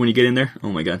so good when you get in there.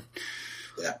 Oh my God.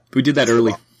 Yeah. We did that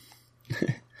early.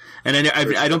 And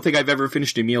I don't think I've ever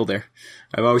finished a meal there.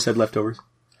 I've always had leftovers.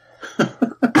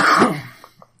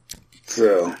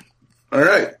 So, all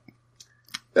right.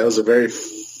 That was a very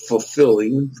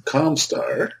fulfilling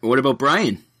Comstar. What about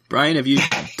Brian? Brian, have you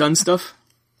done stuff?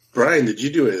 Brian, did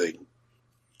you do anything?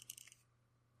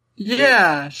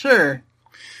 Yeah, sure.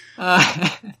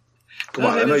 Come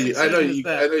on, I know you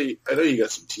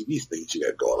got some TV things you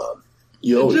got going on.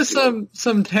 Just some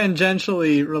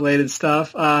tangentially related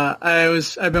stuff.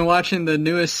 I've been watching the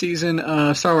newest season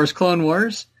of Star Wars Clone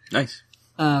Wars. Nice.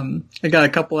 I got a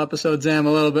couple episodes in. I'm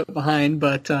a little bit behind,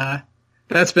 but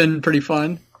that's been pretty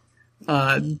fun.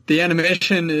 The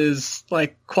animation is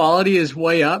quality is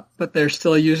way up, but they're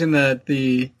still using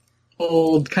the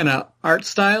old kind of art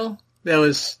style that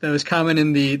was common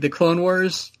in the Clone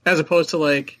Wars, as opposed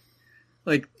to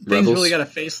things really got a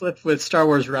facelift with Star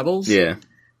Wars Rebels. Yeah.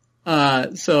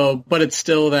 But it's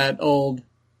still that old,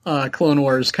 Clone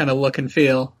Wars kind of look and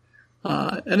feel.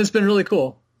 And it's been really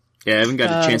cool. Yeah, I haven't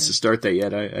got a chance to start that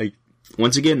yet. I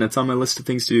once again, that's on my list of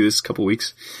things to do this couple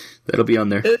weeks. That'll be on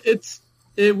there.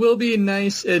 It will be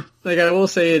nice. I will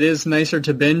say it is nicer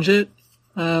to binge it.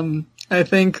 I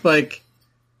think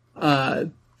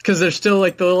cause there's still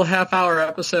the little half-hour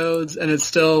episodes and it's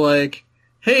still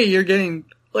hey, you're getting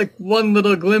one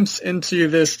little glimpse into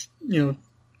this,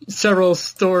 several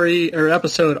story or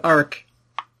episode arc.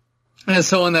 And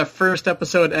so when that first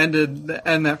episode ended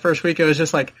and that first week, it was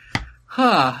just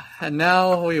and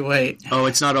now we wait. Oh,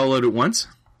 it's not all out at once?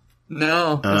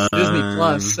 No, it's Disney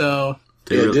Plus, so.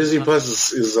 Yeah, Disney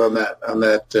Plus is on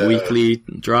that weekly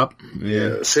drop.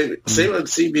 Yeah, same with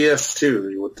CBS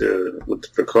too, with the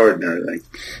Picard and everything.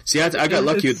 See, I got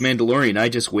lucky with Mandalorian. I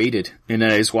just waited, and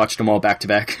then I just watched them all back to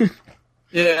back.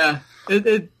 Yeah.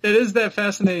 It is that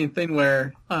fascinating thing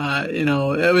where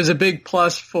it was a big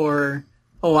plus for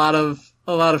a lot of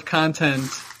content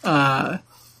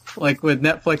with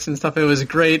Netflix and stuff. It was a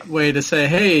great way to say,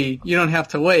 hey, you don't have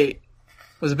to wait.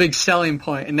 It was a big selling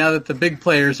point. And now that the big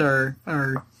players are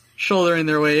shouldering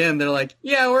their way in, they're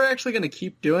yeah, we're actually going to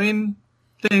keep doing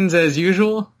things as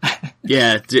usual.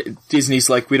 Yeah, Disney's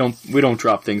we don't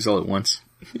drop things all at once.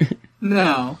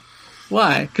 No.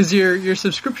 Why? Because your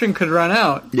subscription could run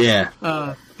out. Yeah.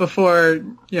 Before,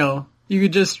 you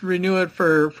could just renew it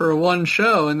for one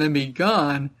show and then be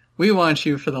gone. We want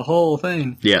you for the whole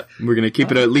thing. Yeah, we're going to keep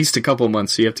it at least a couple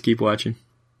months, so you have to keep watching.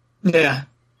 Yeah.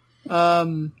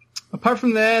 Apart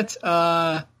from that,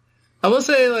 I will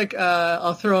say,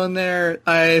 I'll throw in there,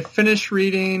 I finished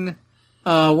reading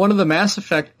one of the Mass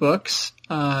Effect books.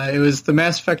 It was the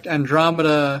Mass Effect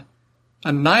Andromeda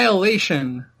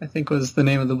Annihilation, I think was the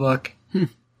name of the book.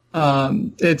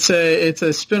 It's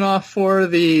a spin-off for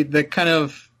the kind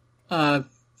of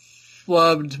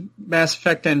flubbed Mass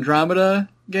Effect Andromeda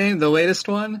game, the latest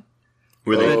one.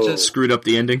 Where they just screwed up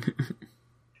the ending?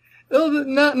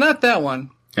 Not that one.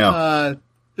 Oh.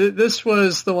 This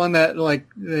was the one that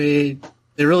they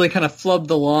really kind of flubbed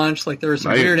the launch. There were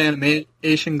some weird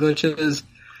animation glitches,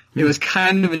 It was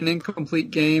kind of an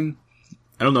incomplete game.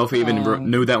 I don't know if I even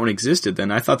knew that one existed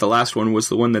then. I thought the last one was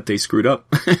the one that they screwed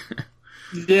up.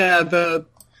 Yeah,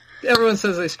 everyone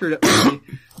says they screwed up,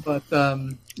 but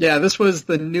this was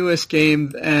the newest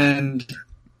game, and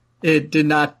it did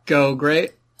not go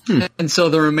great. And so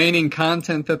the remaining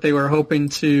content that they were hoping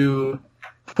to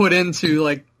put into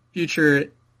like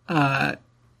future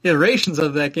iterations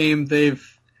of that game,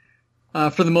 they've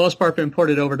for the most part been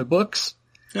ported over to books.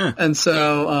 Yeah. And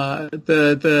so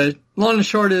the long and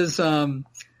short is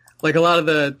like a lot of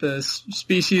the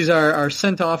species are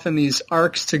sent off in these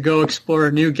arcs to go explore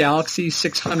a new galaxy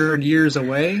 600 years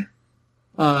away.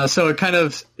 So it kind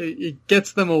of it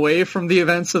gets them away from the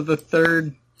events of the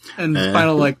third and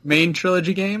final like main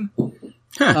trilogy game,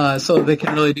 so they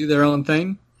can really do their own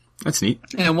thing. That's neat.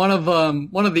 And one of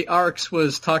the arcs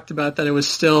was talked about that it was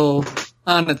still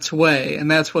on its way,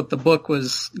 and that's what the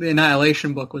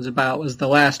Annihilation book was about, was the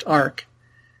last arc.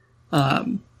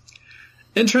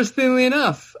 Interestingly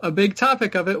enough, a big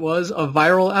topic of it was a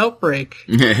viral outbreak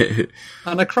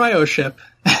on a cryo ship.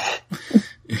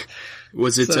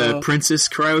 Was it Princess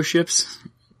cryo ships?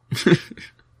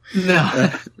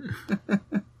 No.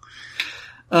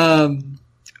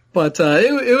 But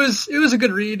it was a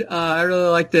good read. I really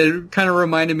liked it. It kind of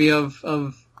reminded me of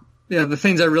the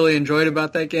things I really enjoyed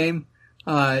about that game.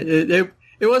 It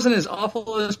wasn't as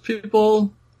awful as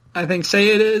people I think say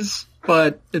it is,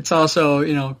 but it's also,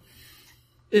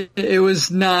 it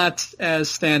was not as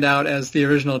standout as the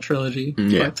original trilogy.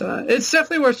 Yeah. But it's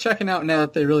definitely worth checking out now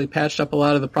that they really patched up a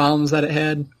lot of the problems that it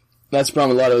had. That's the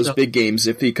problem with a lot of those big games.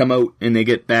 If they come out and they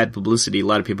get bad publicity, a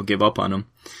lot of people give up on them.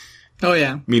 Oh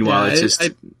yeah. Meanwhile, it's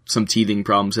just some teething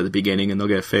problems at the beginning, and they'll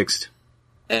get fixed.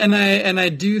 And I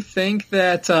do think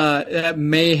that that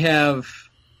may have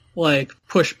like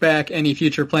pushed back any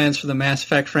future plans for the Mass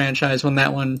Effect franchise when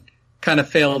that one kind of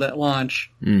failed at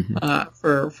launch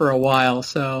for a while.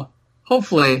 So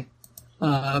hopefully,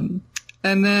 and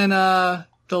then the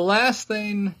last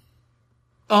thing,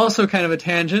 also kind of a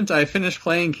tangent. I finished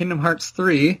playing Kingdom Hearts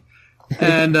 3,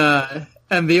 and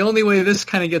the only way this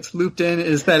kind of gets looped in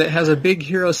is that it has a Big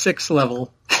Hero 6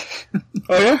 level.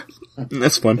 Oh yeah,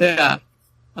 that's fun. Yeah,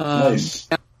 nice.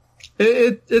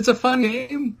 It's a fun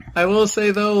game. I will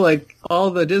say though, like all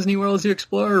the Disney worlds you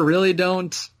explore really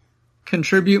don't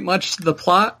contribute much to the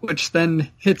plot, which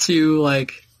then hits you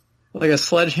like a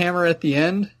sledgehammer at the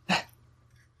end.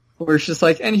 Where it's just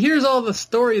like, and here's all the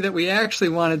story that we actually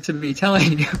wanted to be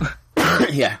telling you.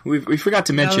 Yeah, we forgot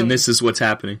to mention this is what's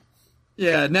happening.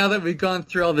 Yeah, now that we've gone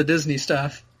through all the Disney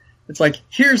stuff, it's like,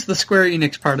 here's the Square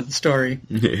Enix part of the story.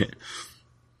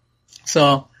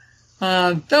 So,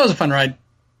 that was a fun ride.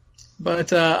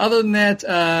 But other than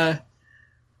that,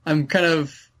 I'm kind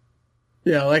of,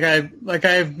 like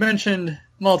I've mentioned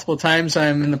multiple times,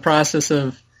 I'm in the process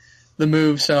of the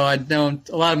move, so a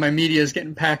lot of my media is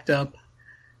getting packed up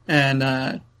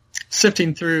and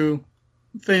sifting through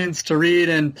things to read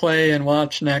and play and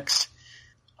watch next.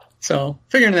 So,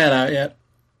 figuring that out yet.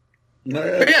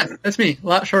 But yeah, that's me. A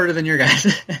lot shorter than your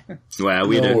guys. Wow,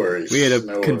 we had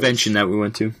a convention that we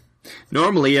went to.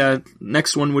 Normally,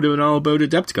 next one would have been all about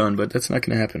Adepticon, but that's not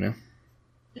going to happen now.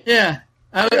 Yeah,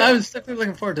 I was definitely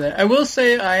looking forward to that. I will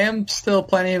say I am still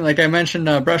planning, like I mentioned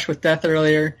Brush with Death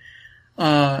earlier,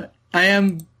 I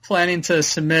am planning to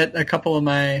submit a couple of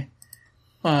my,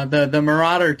 the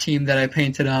Marauder team that I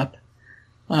painted up,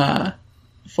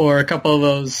 for a couple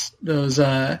of those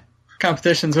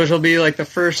competitions, which will be like the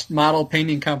first model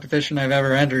painting competition I've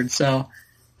ever entered, so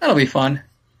that'll be fun.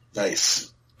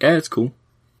 Nice. Yeah, it's cool.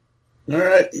 All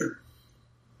right.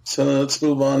 So let's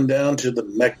move on down to the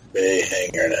Mech Bay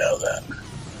hangar now then.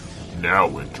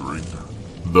 Now entering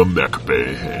the Mech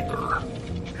Bay hangar.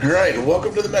 All right,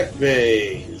 welcome to the Mech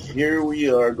Bay. Here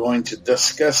we are going to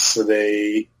discuss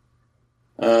today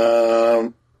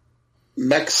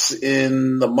mechs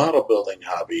in the model building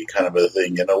hobby kind of a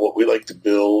thing. What we like to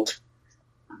build,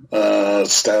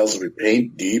 styles that we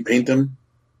paint. Do you paint them?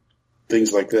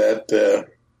 Things like that.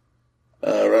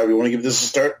 Rob, you want to give this a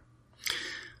start?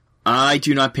 I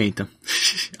do not paint them.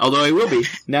 Although I will be.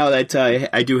 Now that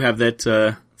I do have that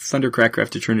Thundercracker I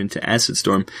have to turn into Acid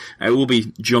Storm, I will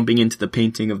be jumping into the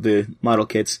painting of the model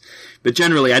kits. But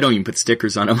generally, I don't even put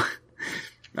stickers on them.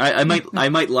 I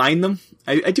might line them.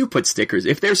 I do put stickers.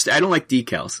 If there's, I don't like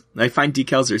decals. I find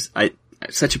decals are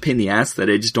such a pain in the ass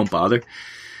that I just don't bother.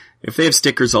 If they have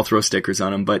stickers, I'll throw stickers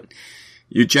on them, but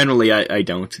generally I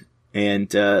don't.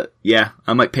 And, I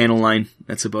might panel line.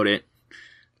 That's about it.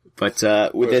 But,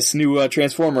 with this new,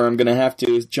 Transformer, I'm gonna have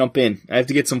to jump in. I have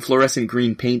to get some fluorescent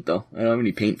green paint though. I don't have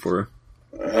any paint for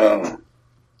her.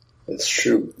 That's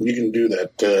true. You can do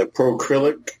that, pro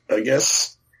acrylic, I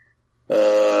guess.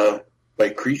 by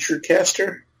Creature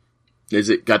Caster. Is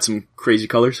it got some crazy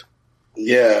colors?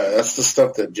 Yeah, that's the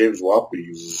stuff that James Wapner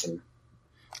uses.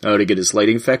 To get his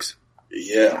lighting effects?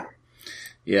 Yeah.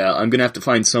 Yeah, I'm gonna have to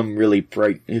find some really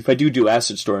bright. If I do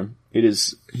Acid Storm, he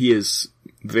is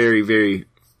very, very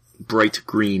bright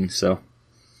green, So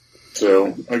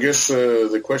I guess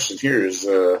the question here is,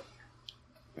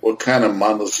 what kind of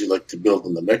models do you like to build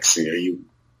in the mech scene?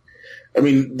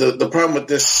 The problem with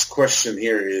this question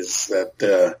here is that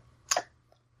the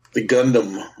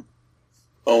Gundam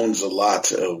owns a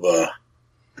lot of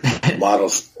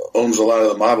models, owns a lot of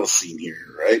the model scene here,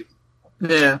 right?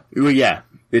 Yeah. Well, yeah,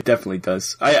 it definitely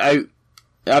does. I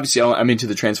obviously I'm into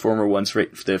the Transformer ones,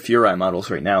 right, the Furai models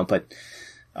right now, but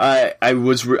I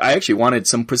actually wanted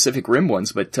some Pacific Rim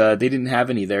ones, but they didn't have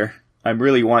any there. I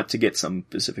really want to get some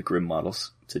Pacific Rim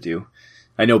models to do.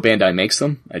 I know Bandai makes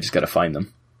them. I just got to find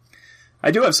them.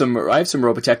 I have some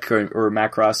Robotech or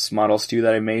Macross models too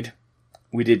that I made.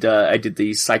 I did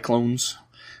the Cyclones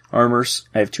armors.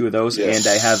 I have 2 of those, yes.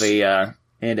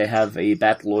 And I have a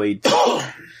Batloid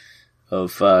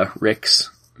of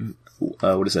Rix.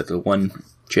 What is that? The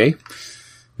 1J?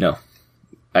 No,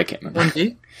 I can't remember.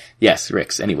 1G? Yes,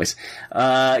 Rix. Anyways,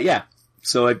 yeah.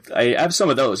 So I have some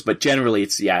of those, but generally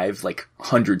I have like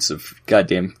hundreds of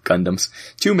goddamn Gundams.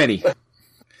 Too many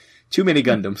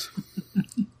Gundams.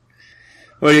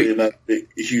 Well, you're not a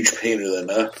huge painter then,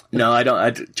 huh? No, I don't. I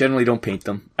generally don't paint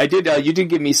them. I did. You did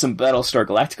give me some Battlestar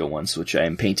Galactica ones, which I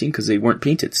am painting because they weren't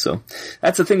painted. So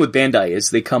that's the thing with Bandai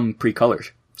is they come pre-colored,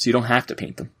 so you don't have to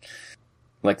paint them.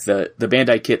 Like the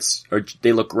Bandai kits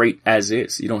they look great as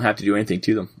is. You don't have to do anything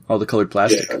to them. All the colored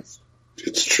plastic. Yeah,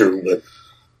 it's true, but.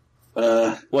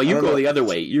 Well, you go the other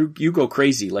way. You go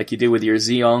crazy like you did with your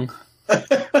Zeong.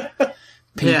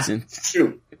 Paints and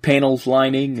panels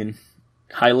lining and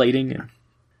highlighting and.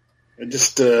 I'm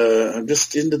just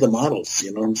into the models,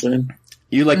 you know what I'm saying?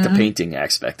 You like the painting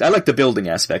aspect. I like the building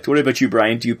aspect. What about you,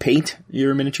 Brian? Do you paint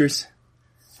your miniatures?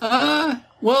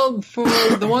 Well, for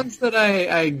the ones that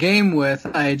I game with,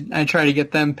 I try to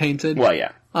get them painted. Well,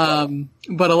 yeah.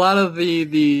 But a lot of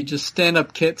the just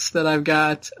stand-up kits that I've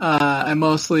got, I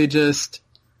mostly just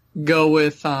go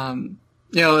with,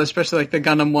 especially like the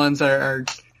Gundam ones are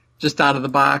just out of the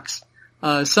box.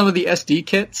 Some of the SD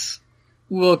kits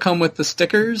will come with the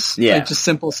stickers, like just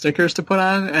simple stickers to put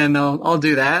on, and I'll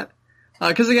do that.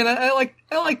 Cause again, I like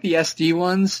the SD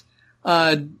ones,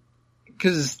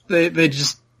 cause they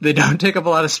don't take up a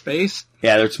lot of space.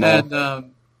 Yeah, they're small.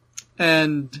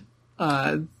 I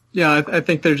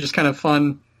think they're just kind of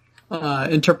fun,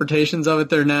 interpretations of it.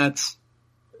 They're not,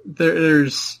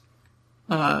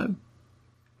 I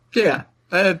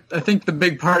think the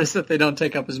big part is that they don't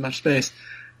take up as much space.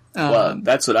 Well,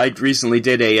 that's what I recently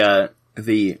did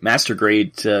the Master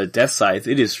Grade, Death Scythe.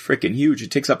 It is freaking huge.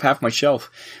 It takes up half my shelf.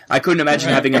 I couldn't imagine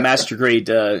having a Master Grade,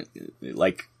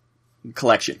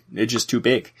 collection. It's just too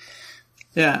big.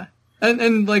 Yeah.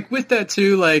 And like with that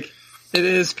too, like it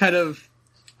is kind of,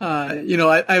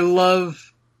 I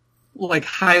love like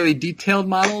highly detailed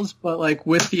models, but like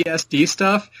with the SD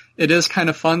stuff, it is kind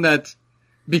of fun that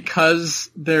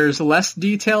because there's less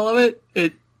detail of it,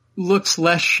 it looks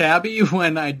less shabby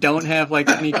when I don't have like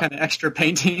any kind of extra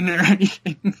painting or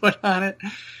anything put on it.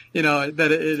 That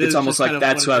it is. It's almost like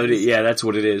that's what it is. Yeah, that's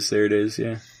what it is. There it is.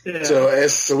 Yeah.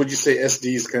 So would you say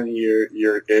SD is kind of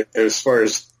your as far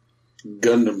as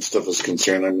Gundam stuff is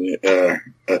concerned? I mean,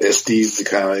 SD is the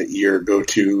kind of your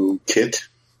go-to kit.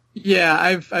 Yeah,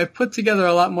 I've put together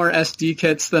a lot more SD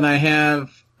kits than I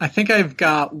have. I think I've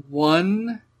got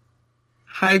one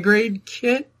high grade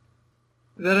kit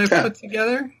that I've put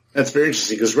together. That's very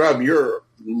interesting because Rob, you're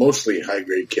mostly high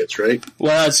grade kits, right?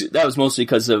 Well, that was mostly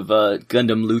because of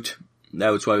Gundam loot.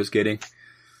 That was what I was getting.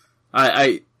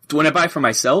 I when I buy for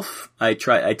myself, I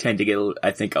tend to get.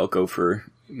 I think I'll go for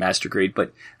Master Grade,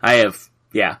 but I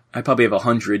probably have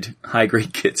 100 high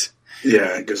grade kits.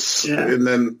 Yeah, and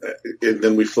then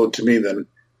we float to me. Then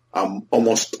I'm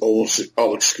almost all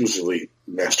exclusively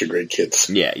Master Grade kits.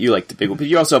 Yeah, you like the big one, but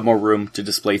you also have more room to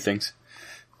display things.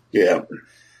 Yeah.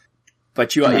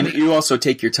 But you also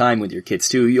take your time with your kits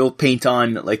too. You'll paint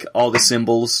on like all the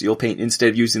symbols. You'll paint instead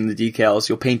of using the decals.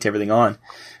 You'll paint everything on,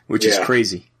 which is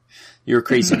crazy. You're a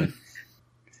crazy man.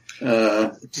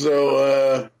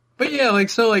 But yeah, like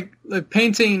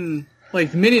painting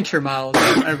like miniature models,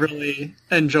 I really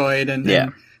enjoyed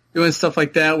and doing stuff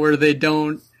like that where they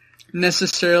don't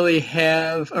necessarily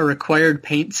have a required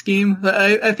paint scheme.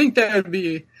 I think that would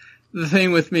be the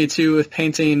thing with me too with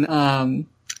painting.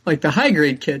 Like the high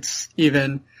grade kits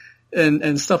even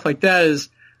and stuff like that is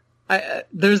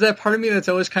there's that part of me that's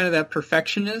always kind of that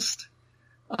perfectionist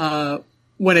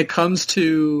when it comes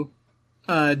to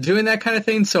doing that kind of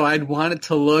thing, so I'd want it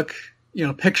to look,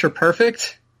 picture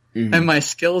perfect. Mm-hmm. And my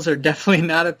skills are definitely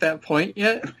not at that point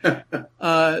yet.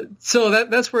 So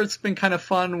that's where it's been kind of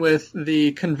fun with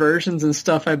the conversions and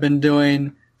stuff I've been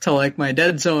doing to like my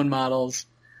Dead Zone models,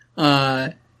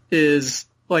 is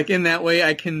like in that way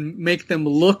I can make them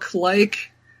look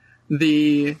like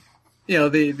these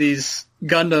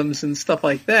Gundams and stuff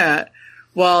like that,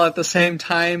 while at the same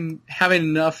time having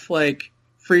enough like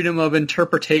freedom of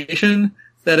interpretation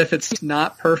that if it's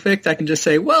not perfect, I can just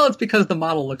say, well, it's because the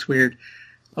model looks weird.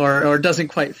 Or doesn't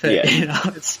quite fit. Yeah.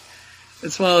 It's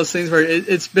one of those things where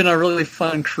it's been a really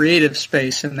fun creative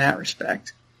space in that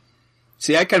respect.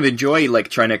 See, I kind of enjoy like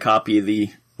trying to copy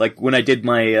when I did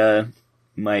my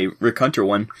my Rick Hunter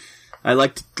one, I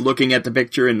liked looking at the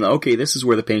picture and okay, this is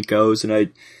where the paint goes, and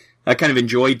I kind of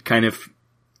enjoyed kind of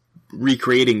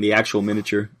recreating the actual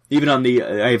miniature. Even on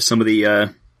I have some of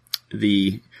the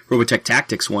Robotech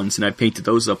Tactics ones, and I painted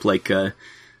those up like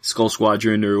Skull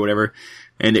Squadron or whatever.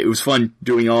 And it was fun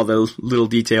doing all those little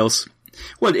details.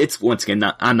 Well, it's once again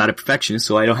I'm not a perfectionist,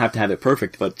 so I don't have to have it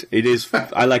perfect. But it is.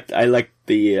 I like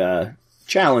the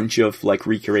challenge of like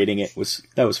recreating it.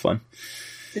 That was fun.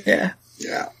 Yeah.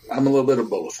 I'm a little bit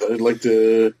of both.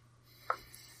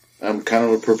 I'm kind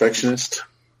of a perfectionist.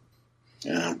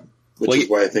 Which is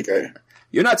why I think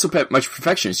You're not so much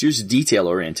perfectionist. You're just detail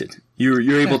oriented.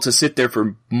 You're able to sit there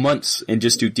for months and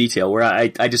just do detail. Where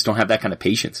I just don't have that kind of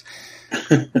patience.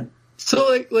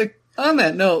 So like on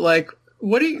that note, like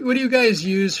what do you guys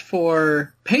use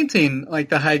for painting like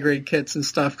the high grade kits and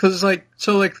stuff? Because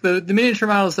the miniature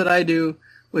models that I do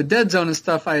with Dead Zone and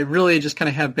stuff, I really just kind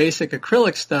of have basic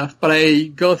acrylic stuff, but I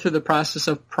go through the process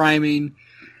of priming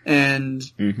and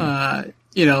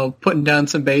putting down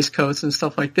some base coats and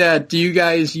stuff like that. Do you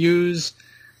guys use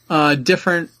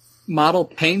different model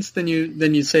paints than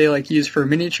you say like use for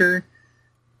miniature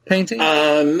painting?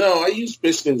 No, I use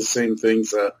basically the same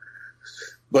things.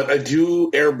 But I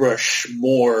do airbrush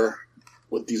more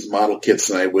with these model kits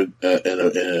than I would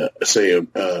in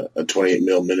a 28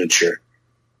 mil miniature.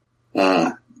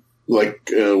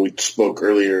 We spoke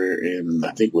earlier in,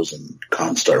 I think it was in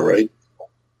Comstar, right?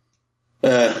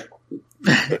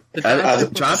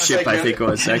 Dropship, I think it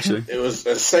was actually. It was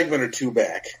a segment or two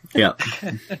back. Yeah.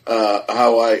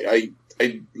 How I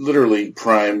literally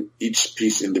prime each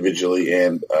piece individually,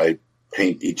 and I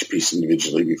paint each piece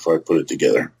individually before I put it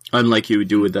together. Unlike you would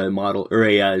do with a model or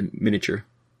a miniature.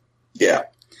 Yeah.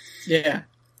 Yeah.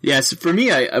 Yeah, so for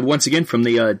me, I once again, from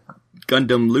the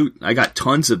Gundam loot, I got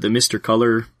tons of the Mr.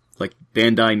 Color, like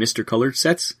Bandai Mr. Color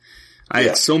sets. I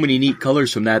had so many neat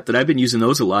colors from that I've been using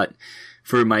those a lot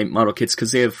for my model kits,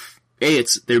 because they have,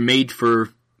 they're made for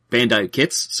Bandai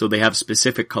kits, so they have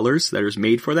specific colors that are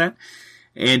made for that.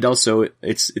 And also,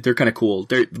 they're kind of cool.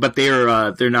 They're not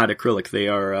acrylic. They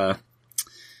are,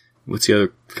 what's the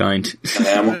other kind?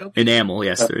 Enamel,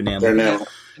 yes, they're enamel. They're enamel.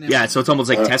 Yeah, so it's almost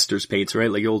like testers paints,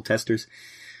 right? Like old testers.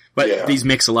 But these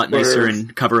mix a lot nicer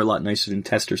and cover a lot nicer than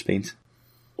testers paints.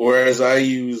 Whereas I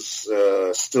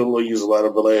still use a lot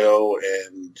of Vallejo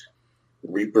and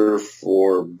Reaper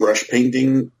for brush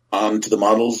painting onto the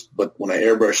models, but when I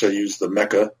airbrush, I use the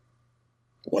Mecha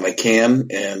when I can,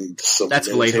 and some that's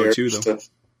Vallejo too, though.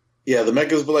 Yeah, the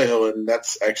Mecha's Vallejo, and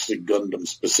that's actually Gundam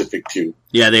specific too.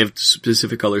 Yeah, they have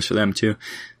specific colors for them too.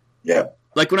 Yeah,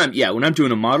 like when I'm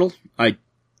doing a model,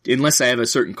 unless I have a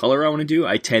certain color I want to do,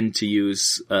 I tend to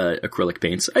use acrylic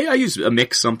paints. I use a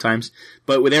mix sometimes,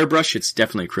 but with airbrush, it's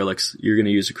definitely acrylics. You're going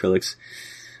to use acrylics.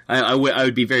 I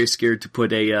would be very scared to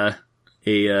put a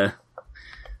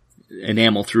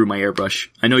enamel through my airbrush.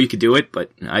 I know you could do it,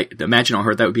 but I imagine how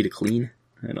hard that would be to clean.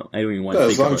 I don't even want to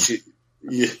think about it.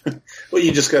 Well,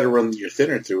 you just got to run your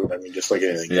thinner through it. I mean, just like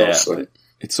anything else. So,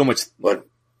 it's so much. Like,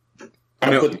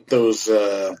 I put those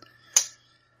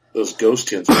ghost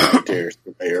tints right there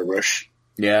with my airbrush.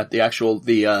 Yeah,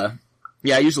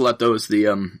 I use a lot of those.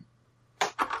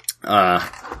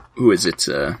 Who is it?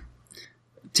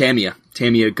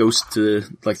 Tamiya ghost,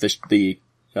 like the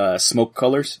smoke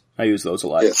colors. I use those a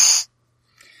lot. Yes.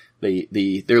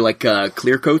 They're like,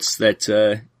 clear coats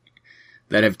that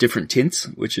have different tints,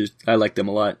 I like them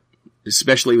a lot.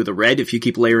 Especially with the red, if you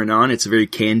keep layering on, it's a very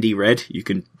candy red. You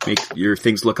can make your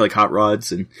things look like hot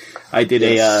rods, and I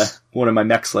did one of my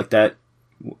mechs like that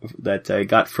I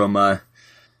got from, who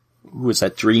was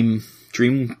that? Dream,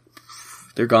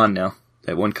 they're gone now.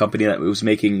 That one company that was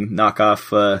making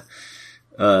knockoff,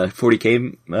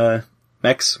 40K,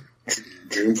 mechs.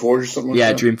 Dreamforge or something like that?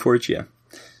 Yeah, that? Dreamforge, yeah.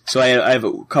 So I have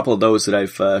a couple of those that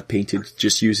I've, painted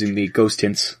just using the ghost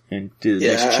tints and did a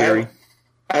nice cherry.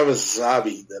 I have a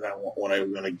Zabi that when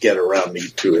I'm going to get around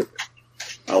to it,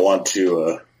 I want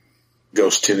to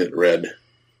ghost tint it red.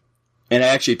 And I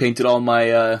actually painted all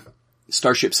my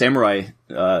Starship Samurai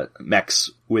mechs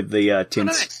with the tints. Oh,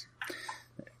 nice.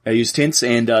 I used tints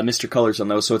and Mr. Colors on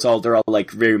those, so they're all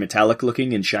like very metallic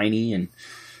looking and shiny, and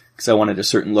because I wanted a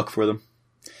certain look for them.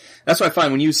 That's why I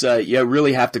find when you use you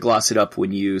really have to gloss it up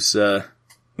when you use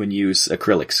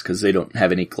acrylics, because they don't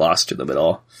have any gloss to them at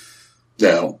all.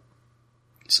 No.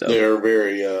 So they're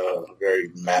very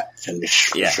matte finish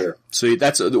for sure. So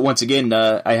that's once again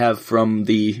I have from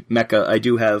the Mecha. I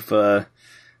do have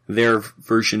their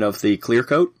version of the clear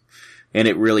coat, and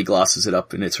it really glosses it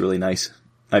up, and it's really nice.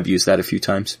 I've used that a few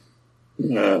times.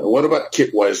 What about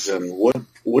kit wise then?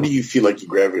 What do you feel like you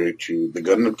gravitate to? The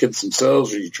Gundam kits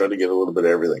themselves, or you try to get a little bit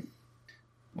of everything?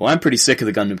 Well, I'm pretty sick of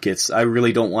the Gundam kits. I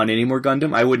really don't want any more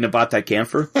Gundam. I wouldn't have bought that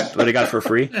camphor, but I got it for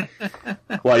free.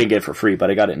 Well, I didn't get it for free, but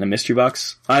I got it in a mystery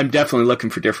box. I'm definitely looking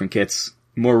for different kits.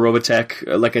 More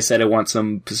Robotech. Like I said, I want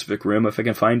some Pacific Rim if I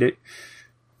can find it.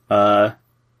 I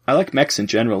like mechs in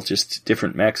general, just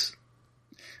different mechs.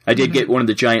 I did get one of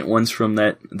the giant ones from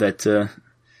that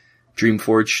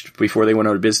Dreamforge before they went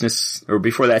out of business, or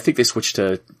before that. I think they switched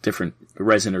to different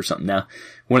resin or something now.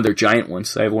 One of their giant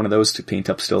ones. I have one of those to paint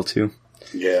up still too.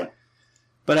 Yeah.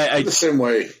 But I the same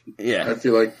way. Yeah. I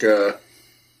feel like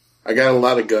I got a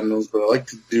lot of Gundams, but I like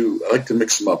to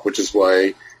mix them up, which is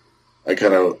why I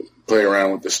kind of play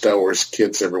around with the Star Wars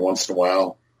kits every once in a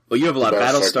while. Well, you have a lot of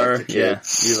Battlestar. Yeah.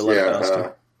 You have a lot of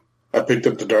Battlestar. I picked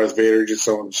up the Darth Vader just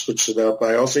so I switched it up.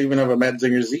 I also even have a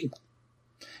Mazinger Z.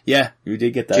 Yeah, you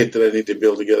did get that. Kit that I need to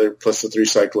build together, plus the 3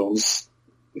 Cyclones.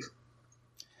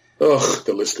 Oh,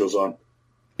 the list goes on.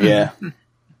 Yeah.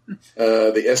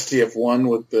 The STF-1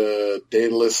 with the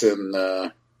Daedalus and...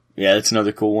 yeah, that's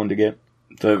another cool one to get.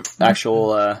 The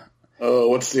actual... oh,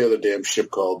 what's the other damn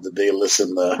ship called? The Daedalus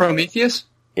and the... Prometheus?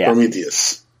 Yeah.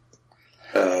 Prometheus.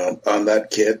 On that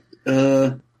kit.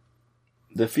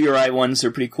 The Fury ones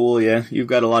are pretty cool, yeah. You've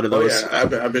got a lot of those. Oh,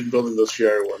 yeah. I've been building those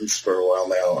Fury ones for a while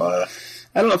now.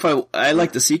 I don't know if I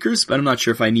like the Seekers, but I'm not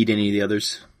sure if I need any of the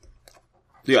others.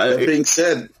 Yeah, that being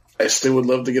said, I still would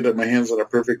love to get my hands on a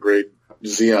perfect grade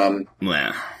Xeon.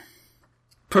 Wow.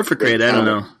 Perfect grade, I don't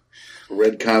know.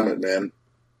 Red Comet, man.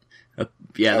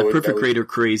 Yeah, the perfect grade are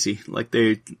crazy. Like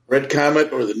they Red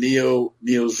Comet or the Neo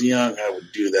Xeon, I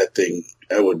would do that thing.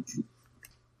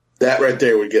 That right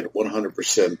there would get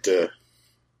 100%.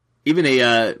 Even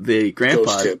the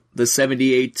Grandpa, the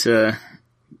 78,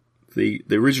 the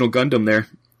original Gundam there.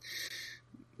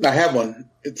 I have one.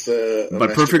 It's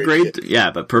but perfect grade? Kit.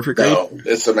 Yeah, but perfect grade? No,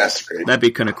 it's a master grade. That'd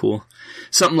be kind of cool.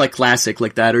 Something like classic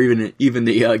like that, or even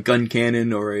the gun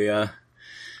cannon or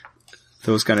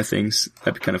those kind of things.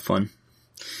 That'd be kind of fun.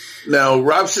 Now,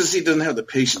 Rob says he doesn't have the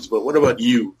patience, but what about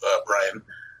you, Brian?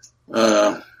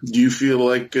 Do you feel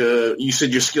like, you said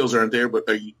your skills aren't there, but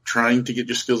are you trying to get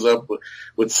your skills up?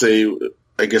 With say,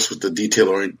 I guess with the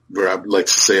detail Rob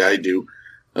likes to say I do.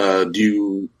 Are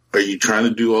you trying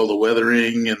to do all the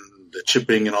weathering and the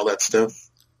chipping and all that stuff?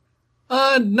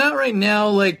 Not right now.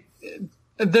 Like,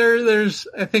 there's,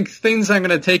 I think, things I'm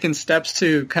going to take in steps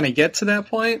to kind of get to that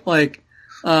point. Like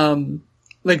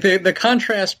the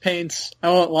contrast paints, I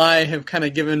won't lie, have kind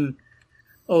of given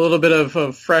a little bit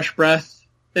of fresh breath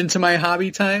into my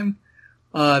hobby time,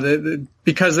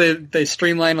 because they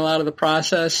streamline a lot of the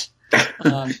process.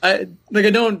 I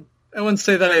wouldn't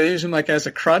say that I use them like as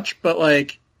a crutch, but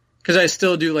like, cause I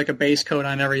still do like a base coat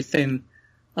on everything,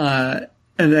 and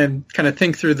then kind of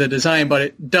think through the design, but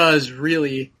it does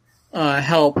really,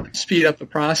 help speed up the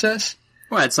process.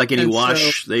 Well, it's like any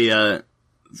wash. So,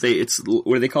 it's,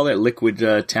 what do they call that?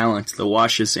 Liquid, talent. The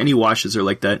washes, any washes are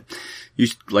like that.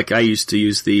 Like I used to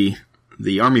use the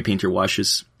Army Painter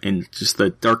washes and just the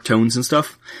dark tones and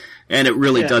stuff. And it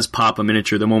really does pop a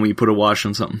miniature the moment you put a wash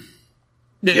on something.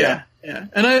 Yeah.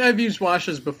 And I've used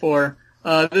washes before.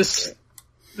 It's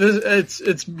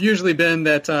usually been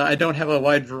that, I don't have a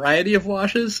wide variety of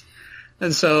washes.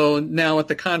 And so now with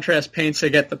the contrast paints, I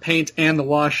get the paint and the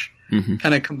wash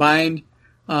kind of combined.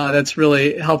 That's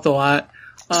really helped a lot.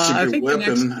 I think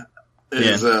Weapon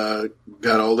is,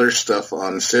 got all their stuff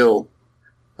on sale.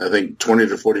 I think 20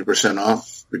 to 40%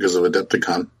 off because of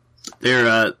Adepticon.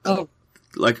 They're,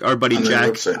 like our buddy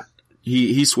Jack,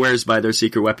 he swears by their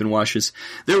secret weapon washes.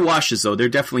 They're washes though. They're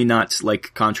definitely not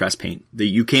like contrast paint.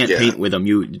 You can't paint with them.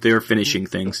 They're finishing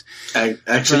things.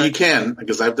 Actually, you can,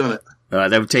 because I've done it.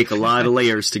 That would take a lot of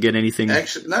layers to get anything.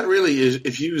 Actually, not really.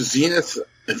 If you Zenith,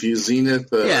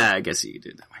 yeah, I guess you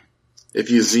did that way. If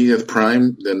you Zenith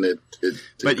Prime, then it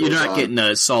but you're not getting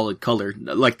a solid color.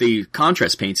 Like the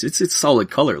contrast paints, it's solid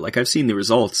color. Like I've seen the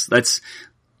results. That's...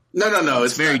 No.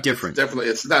 It's very different.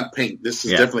 It's not paint. This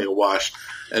is definitely a wash.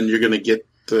 And you're going to get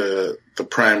the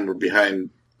primer behind.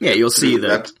 Yeah, you'll see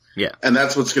that. Yeah. And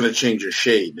that's what's going to change your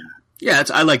shade. Yeah,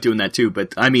 I like doing that too,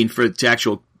 but I mean, for the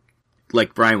actual,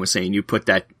 like Brian was saying, you put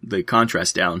the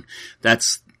contrast down,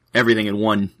 that's everything in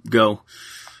one go.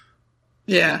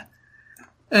 Yeah.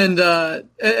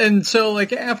 And so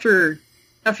like after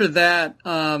that,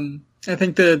 I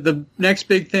think the next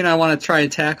big thing I want to try to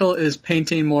tackle is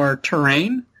painting more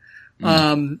terrain.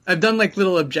 I've done like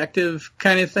little objective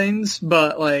kind of things,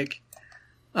 but like,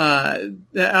 I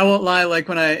won't lie, like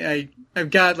when I've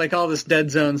got like all this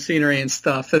dead zone scenery and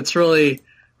stuff that's really,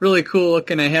 really cool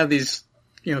looking. I have these,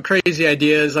 crazy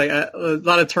ideas, like a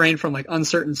lot of terrain from like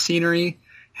Uncertain Scenery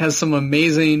has some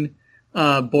amazing,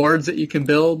 boards that you can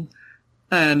build.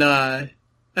 And I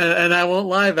won't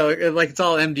lie though, like it's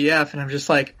all MDF and I'm just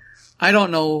like, I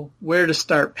don't know where to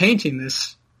start painting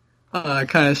this,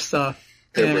 kind of stuff.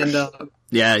 Airbrush. And,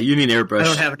 yeah, you need an airbrush. I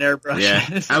don't have an airbrush.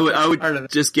 Yeah. I would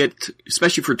just get,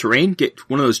 especially for terrain, get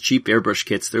one of those cheap airbrush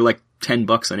kits. They're like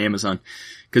 $10 on Amazon.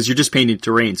 Cause you're just painting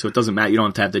terrain, so it doesn't matter. You don't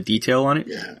have to have the detail on it.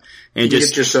 Yeah. And you can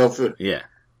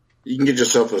get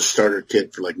yourself a starter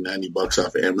kit for like $90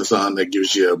 off of Amazon that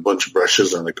gives you a bunch of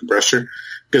brushes on the compressor.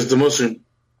 Cause the most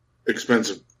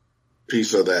expensive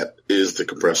piece of that is the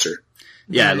compressor.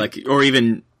 Yeah, or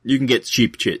even you can get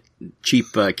cheap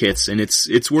kits, and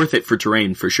it's worth it for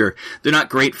terrain for sure. They're not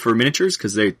great for miniatures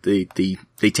because they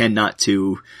tend not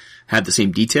to have the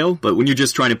same detail. But when you're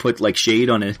just trying to put like shade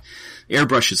on a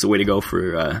airbrush, is the way to go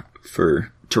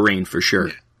for terrain for sure.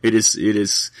 Yeah. It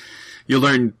is. You'll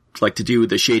learn like to do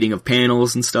the shading of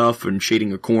panels and stuff, and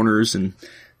shading of corners, and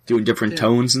doing different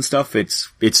tones and stuff. It's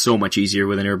so much easier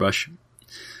with an airbrush.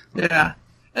 Yeah.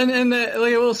 And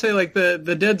like I will say, like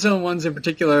the dead zone ones in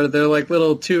particular, they're like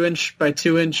little 2-inch by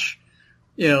 2-inch,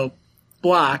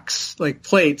 blocks, like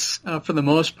plates, for the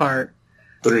most part.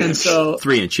 3-inch. So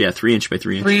 3-inch, yeah, 3-inch by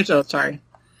 3-inch. 3-inch. Oh, sorry.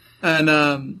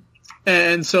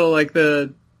 And so like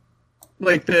the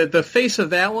face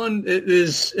of that one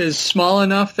is small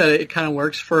enough that it kind of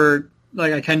works for,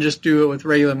 like I can just do it with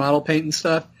regular model paint and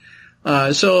stuff.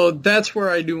 So that's where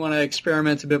I do want to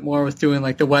experiment a bit more with doing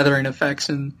like the weathering effects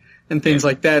and things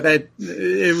like that. That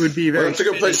it would be very. Well, it's a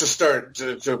good place to start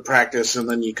to practice, and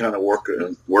then you kind of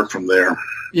work from there.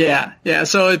 Yeah.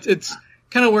 So it's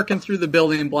kind of working through the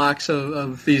building blocks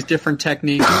of these different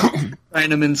techniques, finding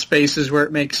them in spaces where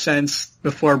it makes sense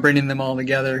before bringing them all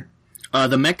together.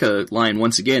 The Mecha line,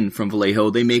 once again, from Vallejo,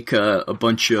 they make a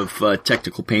bunch of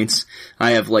technical paints.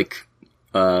 I have like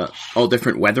all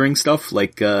different weathering stuff,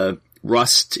 like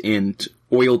rust and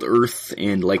oiled earth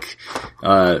and like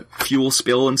fuel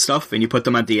spill and stuff, and you put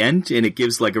them at the end, and it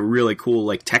gives like a really cool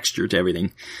like texture to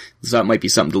everything. So that might be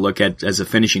something to look at as a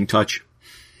finishing touch.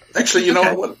 Actually, you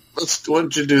know what? Why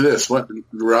don't you do this? Rob,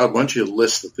 why don't you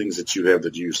list the things that you have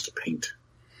that you use to paint?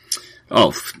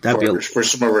 Oh, for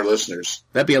some of our listeners.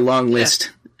 That'd be a long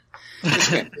list.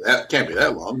 That can't be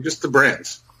that long. Just the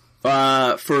brands.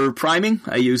 For priming,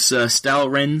 I use Stahl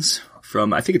Rens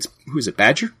from, I think it's,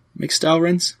 Badger? Makes Stahl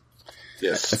Rens?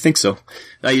 Yes. I think so.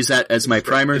 I use that as my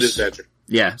primers. It is Badger.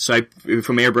 Yeah, so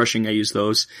from airbrushing, I use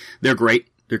those. They're great.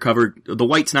 They're covered. The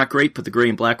white's not great, but the gray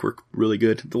and black work really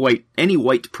good. Any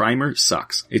white primer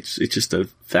sucks. It's just a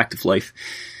fact of life.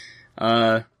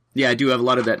 Yeah, I do have a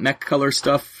lot of that mech color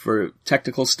stuff for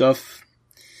technical stuff.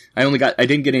 I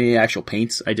didn't get any actual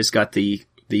paints. I just got the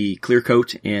clear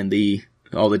coat and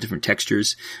all the different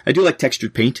textures. I do like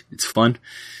textured paint. It's fun.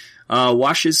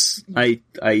 Washes, I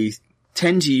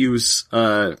tend to use,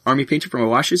 Army Painter for my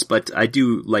washes, but I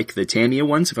do like the Tamiya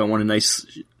ones if I want a nice,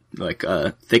 like,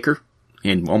 thicker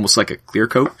and almost like a clear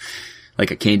coat,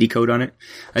 like a candy coat on it.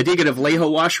 I did get a Vallejo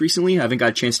wash recently. I haven't got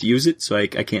a chance to use it, so I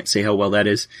can't say how well that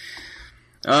is.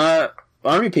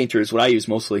 Army Painter is what I use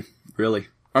mostly, really.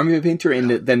 Army Painter, and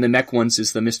then the mech ones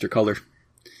is the Mr. Color.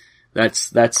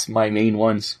 That's my main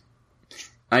ones.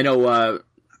 I know,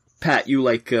 Pat, you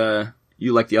like the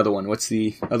other one. What's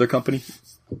the other company?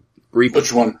 Reaper.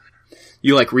 Which one?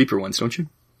 You like Reaper ones, don't you?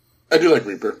 I do like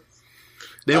Reaper.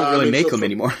 They don't really make them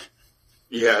anymore.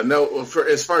 Yeah, no,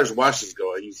 as far as washes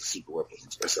go, I use the Secret Weapon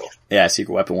ones myself. Yeah,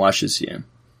 Secret Weapon washes, yeah.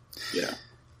 Yeah.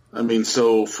 I mean,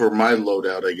 so for my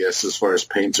loadout, I guess, as far as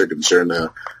paints are concerned,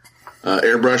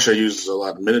 airbrush, I use a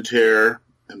lot of Minotaur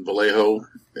and Vallejo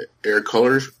air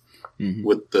colors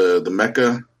with the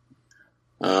Mecha.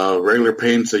 Regular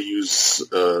paints, I use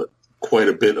quite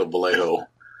a bit of Vallejo.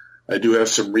 I do have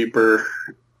some Reaper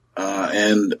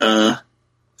and a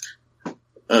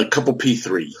couple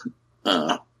P3.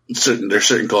 There's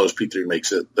certain colors P3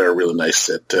 makes it that are really nice.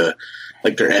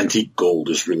 Like their antique gold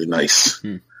is really nice.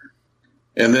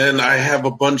 And then I have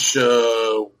a bunch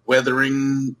of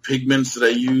weathering pigments that I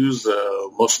use.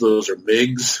 Most of those are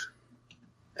MIGs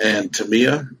and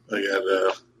Tamiya. I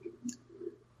got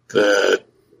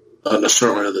an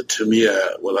assortment of the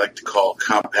Tamiya, what I like to call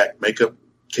compact makeup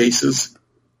cases.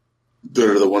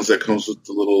 They're the ones that comes with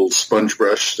the little sponge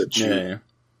brush that you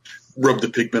rub the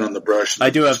pigment on the brush. I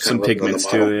do have some pigments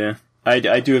too, yeah.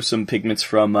 I do have some pigments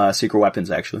from Secret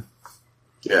Weapons, actually.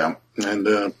 Yeah,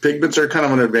 and pigments are kind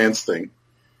of an advanced thing.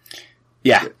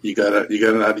 Yeah. You gotta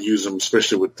know how to use them,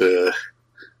 especially with the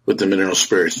mineral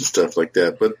spirits and stuff like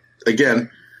that. But again,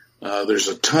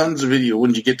 there's tons of video.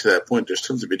 When you get to that point, there's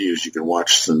tons of videos you can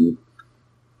watch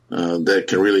that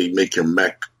can really make your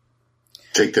mech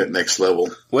take that next level.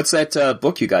 What's that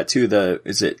book you got too?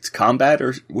 Is it Combat,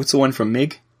 or what's the one from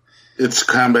MiG? It's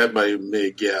Combat by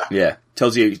MiG, yeah. Yeah.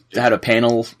 Tells you how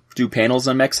to do panels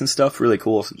on mechs and stuff. Really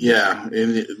cool. Yeah, and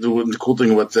the cool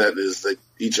thing about that is that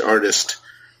each artist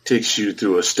takes you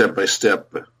through a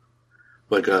step-by-step,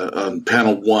 like on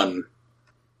panel 1,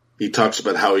 he talks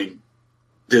about how he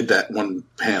did that one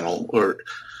panel, or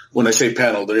when I say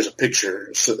panel, there's a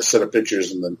set of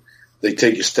pictures, and then they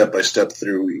take you step-by-step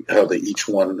through how they each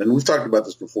one, and we've talked about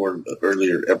this before in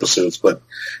earlier episodes, but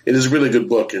it is a really good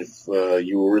book if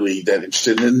you were really that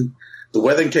interested in the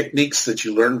weathering techniques that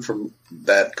you learn from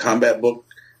that combat book.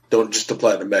 Don't just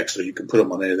apply to mech, so you can put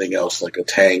them on anything else, like a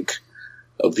tank,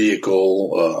 a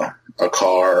vehicle, a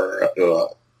car,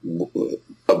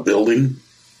 a building.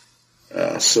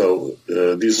 So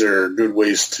these are good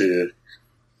ways to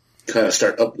kind of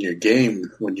start upping your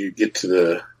game when you get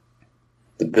to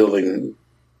the building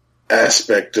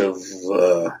aspect of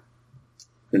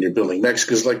when you're building mechs.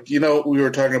 Because, we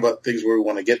were talking about things where we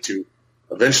want to get to.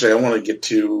 Eventually, I want to get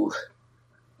to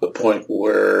the point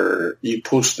where you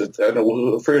posted, I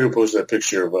forget who posted that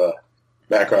picture of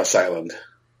Macross Island.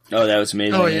 Oh, that was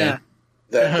amazing. Oh, yeah.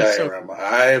 That diorama.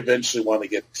 I eventually want to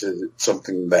get to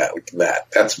something like that.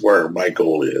 That's where my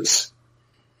goal is.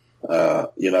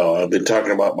 I've been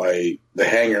talking about the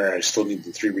hangar. I still need to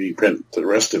 3D print the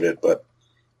rest of it, but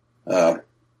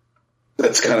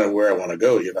that's kind of where I want to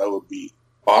go. It would be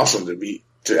awesome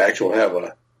to actually have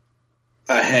a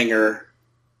hangar,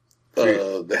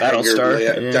 the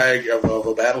hangar diagram of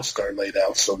a Battlestar laid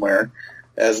out somewhere,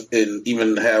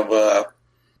 even have a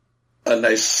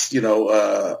nice,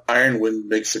 Ironwind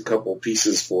makes a couple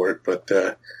pieces for it, but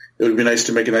it would be nice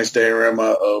to make a nice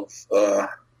diorama of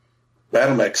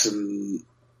battle mechs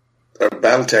or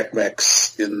Battletech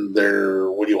mechs in their,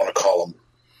 what do you want to call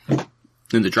them?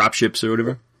 In the dropships or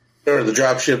whatever? Or the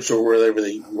dropships, or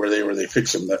wherever they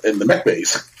fix them in the mech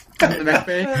bays. The mech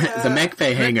bay? The mech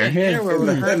bay hangar.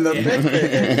 And the mech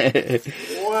bay.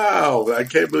 Wow, I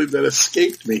can't believe that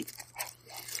escaped me.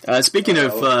 Speaking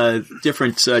of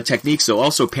different techniques, though,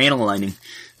 also panel lining.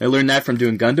 I learned that from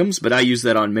doing Gundams, but I use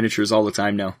that on miniatures all the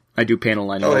time now. I do panel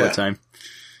lining all the time.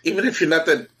 Even if you're not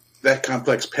that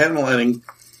complex, panel lining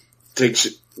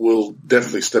will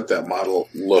definitely step that model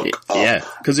look up. Yeah,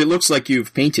 because it looks like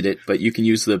you've painted it, but you can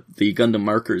use the Gundam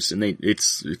markers, and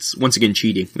it's once again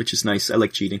cheating, which is nice. I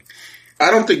like cheating.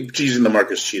 I don't think using the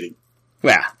markers is cheating.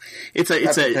 Well, it's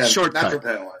a shortcut. Not for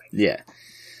panel lining. Yeah.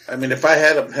 I mean, if I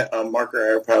had a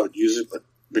marker, I probably would use it, but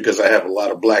because I have a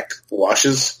lot of black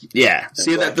washes. Yeah.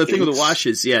 See, the thing with the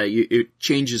washes, it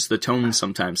changes the tone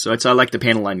sometimes. So I like the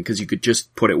panel lining because you could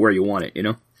just put it where you want it,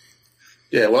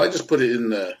 Yeah, well, I just put it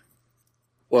in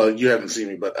well, you haven't seen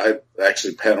me, but I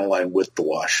actually panel line with the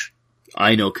wash.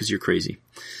 I know, because you're crazy.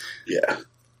 Yeah.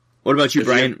 What about you,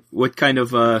 Brian? What kind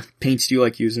of paints do you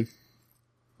like using?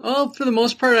 Well, for the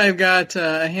most part, I've got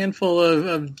a handful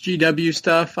of GW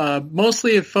stuff.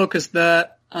 Mostly I've focused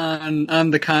that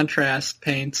on the contrast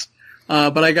paints.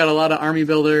 But I got a lot of Army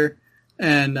Builder,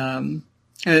 and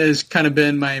it has kind of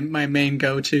been my main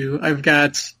go-to. I've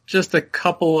got just a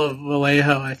couple of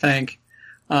Vallejo, I think.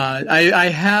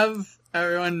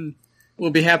 Everyone will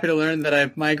be happy to learn that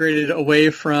I've migrated away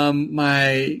from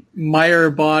my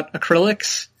Meyer-bought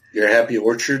acrylics. Your Happy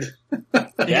Orchard?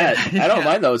 Yeah, I don't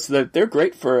mind those. They're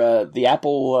great for the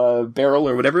apple barrel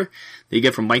or whatever that you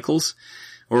get from Michael's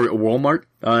or Walmart.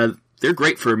 They're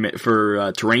great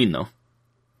for terrain, though.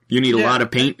 You need a lot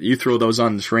of paint. You throw those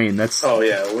on the terrain. That's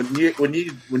when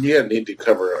you need to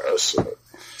cover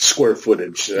square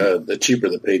footage, the cheaper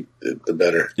the paint, the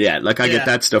better. Yeah, I get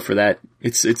that stuff for that.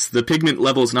 It's the pigment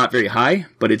level is not very high,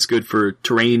 but it's good for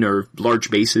terrain or large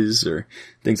bases or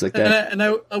things like that. And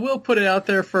I will put it out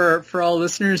there for all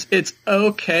listeners. It's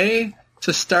okay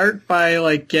to start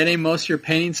by getting most of your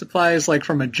painting supplies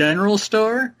from a general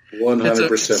store.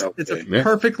 100% okay. It's a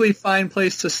perfectly fine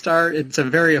place to start. It's a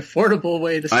very affordable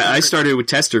way to start. I started with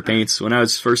tester paints when I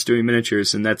was first doing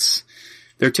miniatures, and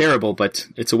they're terrible, but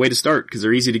it's a way to start because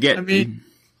they're easy to get. I mean,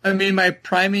 I mean, my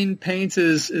priming paint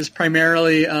is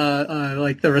primarily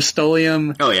like the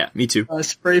Rust-Oleum. Oh yeah, me too.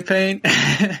 Spray paint.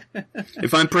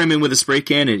 If I'm priming with a spray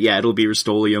can, it'll be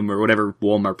Rust-Oleum or whatever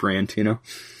Walmart brand, you know.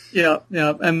 Yeah.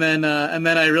 And then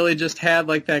I really just had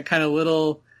like that kind of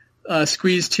little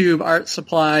squeeze tube art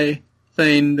supply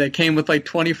thing that came with like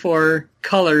 24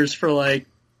 colors for like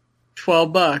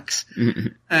 $12, mm-hmm.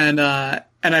 and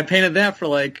I painted that for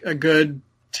like a good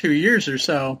 2 years or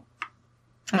so.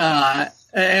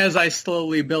 As I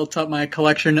slowly built up my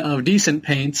collection of decent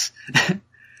paints.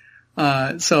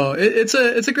 So it's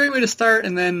a great way to start,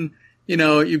 and then, you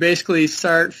know, you basically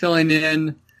start filling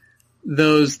in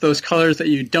those colors that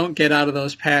you don't get out of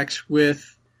those packs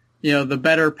with, you know, the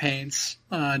better paints,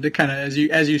 to kind of,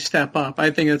 as you step up.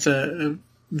 I think it's a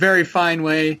very fine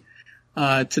way,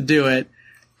 to do it.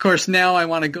 Of course, now I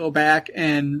want to go back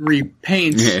and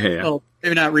repaint. Yeah. Well,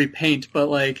 maybe not repaint, but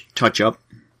like touch up.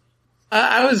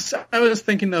 I was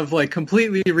thinking of like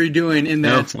completely redoing in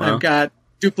that I've got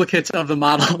duplicates of the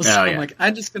models. I'm like,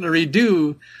 I'm just going to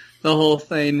redo the whole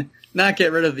thing, not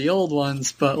get rid of the old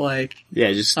ones, but like,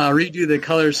 just redo the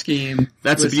color scheme.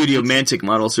 That's the beauty of Mantic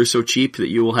models. They're so cheap that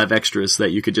you will have extras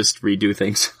that you could just redo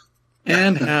things.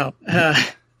 And how?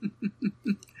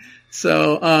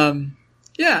 So, and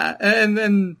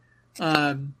then,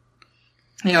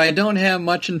 you know, I don't have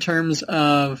much in terms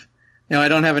of, you know, I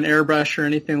don't have an airbrush or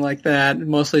anything like that.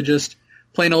 Mostly just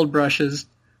plain old brushes.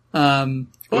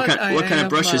 What kind of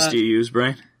brushes do you use,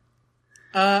 Brian?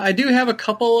 I do have a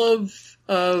couple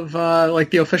of like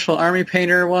the official Army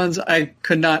Painter ones. I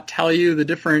could not tell you the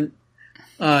different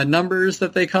numbers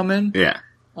that they come in. Yeah.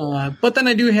 But then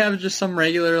I do have just some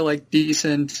regular, like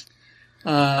decent,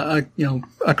 you know,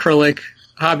 acrylic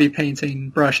hobby painting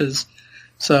brushes.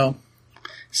 So.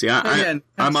 See, I'm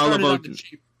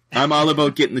all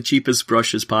about getting the cheapest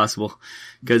brushes possible,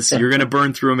 because you're going to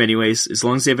burn through them anyways, as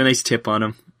long as they have a nice tip on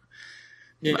them.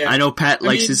 Yeah. I know Pat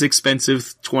likes his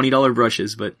expensive $20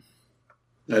 brushes, but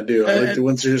I do. I like the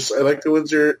Windsors. I like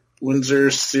the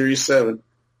Windsor Series 7.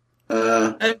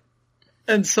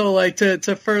 And so, like,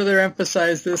 to further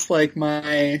emphasize this, like,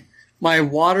 my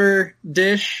water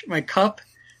dish, my cup,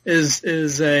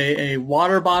 is a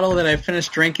water bottle that I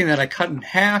finished drinking that I cut in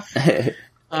half.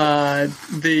 I've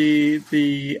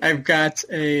got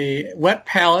a wet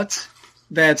palette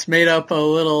that's made up a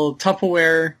little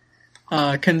Tupperware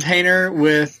container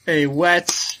with a wet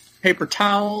paper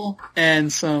towel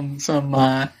and some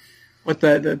with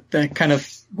the kind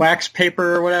of wax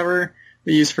paper or whatever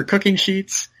they use for cooking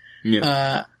sheets.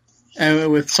 Yeah.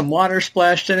 And with some water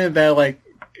splashed in it, that like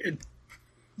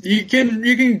you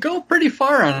can go pretty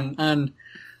far on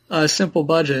a simple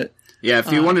budget. Yeah,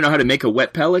 if you want to know how to make a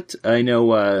wet pellet, I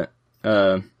know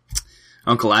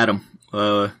Uncle Adam.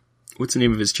 What's the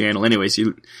name of his channel? Anyways,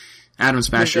 Adam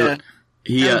Smasher.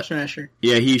 Adam Smasher.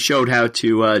 Yeah, he showed how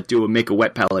to make a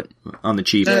wet pellet on the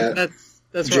cheap.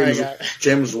 That's where I got it.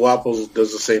 James Wapples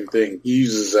does the same thing. He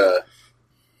uses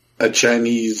a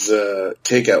Chinese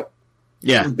takeout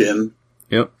bin.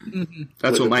 Yep,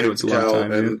 that's what mine was a long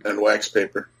time. And wax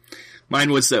paper.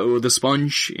 Mine was the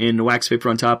sponge and the wax paper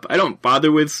on top. I don't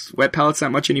bother with wet palettes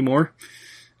that much anymore.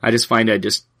 I just find I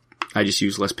just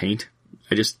use less paint.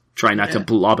 I just try not to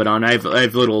blob it on. I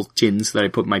have little tins that I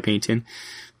put my paint in.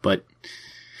 But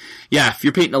yeah, if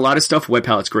you're painting a lot of stuff, wet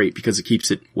palette's great because it keeps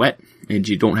it wet and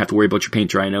you don't have to worry about your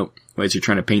paint drying out as you're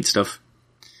trying to paint stuff.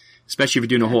 Especially if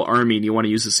you're doing a whole army and you want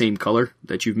to use the same color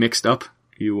that you've mixed up,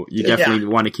 you definitely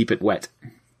want to keep it wet.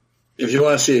 If you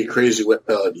want to see a crazy wet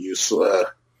palette use,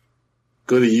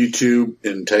 go to YouTube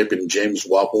and type in James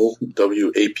Wapple,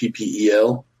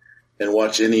 Wappel, and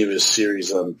watch any of his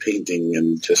series on painting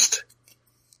and just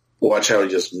watch how he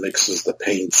just mixes the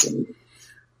paints. And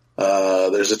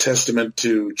there's a testament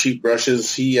to cheap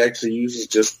brushes. He actually uses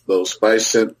just those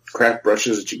 5-cent craft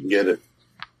brushes that you can get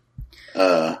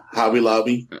at Hobby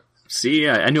Lobby. See,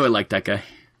 I knew I liked that guy.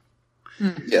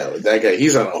 Yeah, that guy,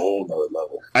 he's on a whole nother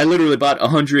level. I literally bought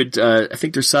 100, I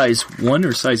think they're size 1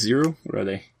 or size 0. What are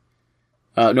they?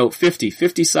 No, 50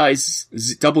 size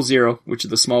 00, which are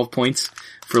the small points,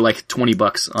 for like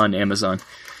 $20 on Amazon.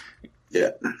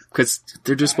 Yeah. Because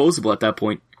they're disposable at that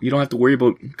point. You don't have to worry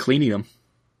about cleaning them.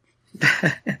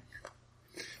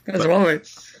 That's one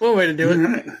way to do it.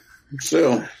 Right.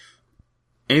 So,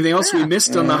 anything else we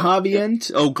missed on the hobby end?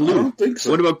 Oh, glue. I don't think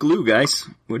so. What about glue, guys?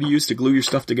 What do you use to glue your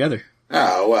stuff together?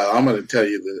 Well, I'm going to tell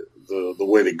you the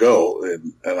way to go,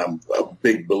 and I'm a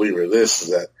big believer of this, is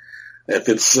that if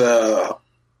it's a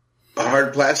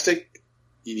hard plastic,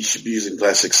 you should be using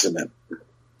plastic cement.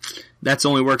 That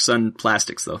only works on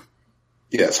plastics, though.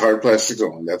 Yes, hard plastics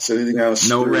only. That's anything else.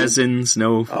 No resins,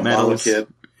 no metals. Kit.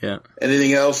 Yeah.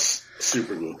 Anything else,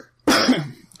 super glue.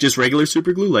 Just regular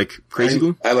super glue, like crazy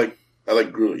glue? I like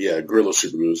Gorilla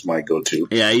super glue is my go-to.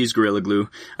 Yeah, I use Gorilla Glue.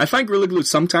 I find Gorilla Glue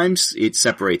sometimes it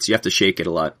separates. You have to shake it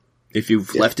a lot. If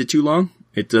you've left it too long,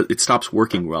 it stops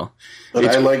working well. But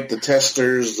I like the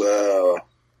Testors,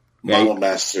 Model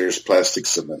Masters plastic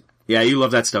cement. Yeah, you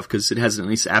love that stuff because it has at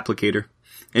least applicator.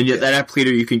 And yet that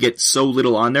applicator, you can get so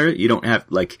little on there, you don't have,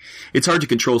 it's hard to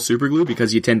control super glue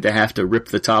because you tend to have to rip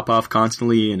the top off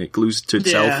constantly and it glues to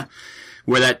itself. Yeah.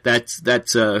 Where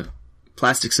that's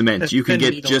plastic cement, you can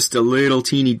get just a little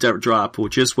teeny drop,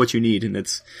 which is what you need. And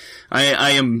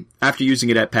I am, after using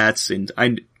it at Pat's, and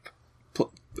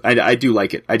I do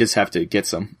like it. I just have to get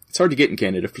some. It's hard to get in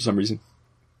Canada for some reason.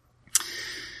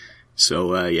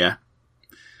 So, yeah.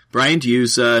 Brian, do you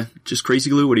use, just crazy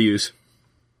glue? What do you use?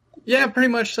 Yeah, pretty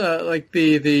much, our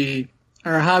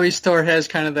hobby store has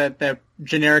kind of that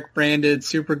generic branded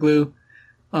super glue.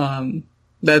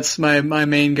 That's my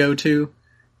main go-to.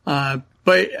 But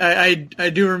I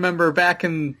do remember back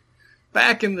in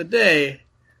the day,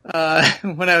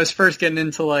 when I was first getting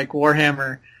into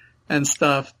Warhammer and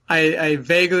stuff, I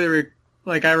vaguely,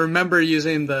 I remember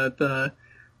using the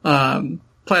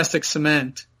plastic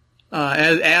cement,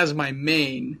 as my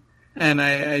main. And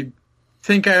I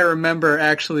think I remember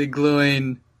actually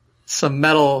gluing some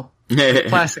metal,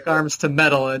 plastic arms to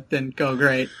metal. It didn't go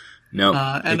great. No,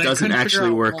 and it doesn't actually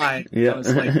work. Why. Yeah. I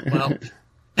was like, well,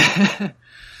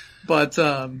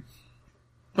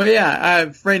 but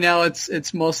yeah, right now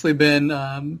it's mostly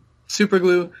been, super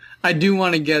glue. I do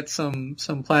want to get some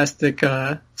plastic,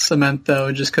 cement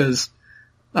though, just cause,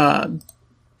 I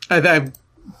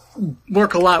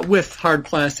work a lot with hard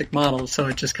plastic models, so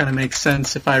it just kind of makes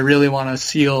sense if I really want to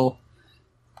seal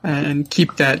and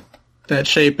keep that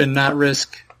shape and not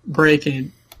risk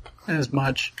breaking as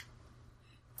much.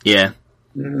 Yeah.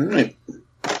 All right.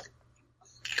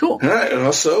 Cool. All right.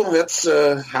 Also, that's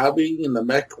hobby in the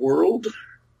mech world.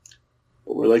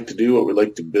 What we like to do, what we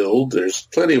like to build. There's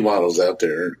plenty of models out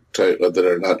there that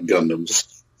are not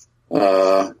Gundams.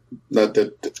 Not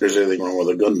that there's anything wrong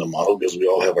with a Gundam model, because we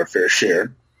all have our fair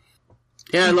share.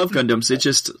 Yeah, I love Gundams. It's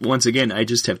just, once again, I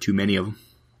just have too many of them.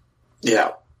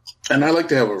 Yeah. And I like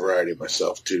to have a variety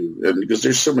myself, too. And because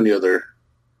there's so many other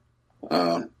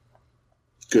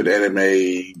good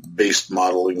anime-based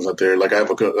modelings out there. Like, I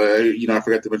have I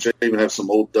forgot to mention, I even have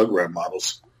some old Dugran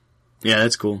models. Yeah,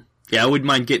 that's cool. Yeah, I wouldn't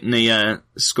mind getting a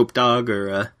Scope Dog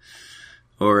or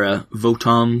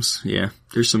Votoms. Yeah,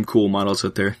 there's some cool models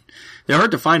out there. They're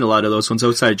hard to find a lot of those ones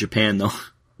outside of Japan, though.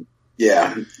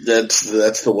 Yeah, that's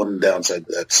the one downside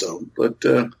to that. So, but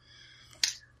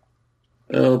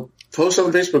post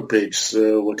on the Facebook page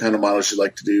what kind of models you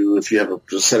like to do. If you have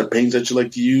a set of paints that you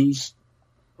like to use,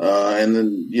 and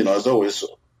then as always,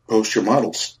 post your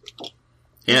models.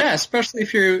 Yeah, especially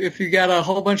if you got a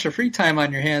whole bunch of free time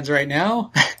on your hands right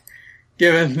now,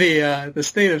 given the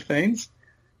state of things.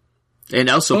 And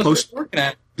also post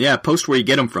where you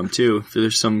get them from too. If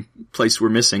there's some place we're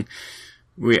missing.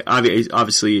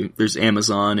 Obviously there's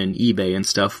Amazon and eBay and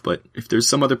stuff, but if there's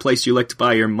some other place you like to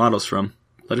buy your models from,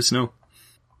 let us know.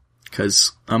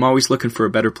 Because I'm always looking for a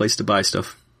better place to buy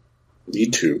stuff. Me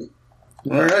too.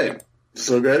 All right.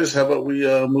 So guys, how about we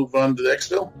move on to the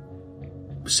exfil?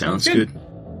 Sounds good.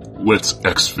 Let's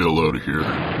exfil out of here.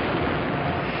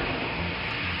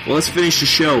 Well, let's finish the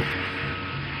show.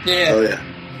 Yeah. Oh yeah.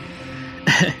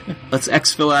 Let's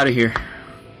exfil out of here.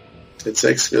 Let's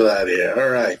exfil out of here. All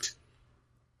right.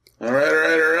 All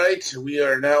right. We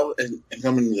are now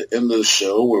coming to the end of the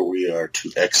show where we are to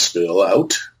exfil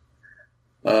out.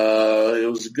 It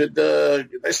was a good,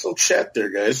 nice little chat there,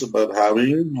 guys, about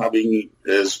hobbying. Hobbying,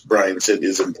 as Brian said,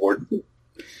 is important.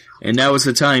 And now is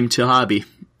the time to hobby.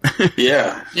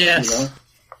 Yeah. Yes.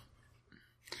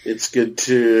 It's good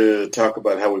to talk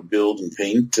about how we build and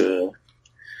paint.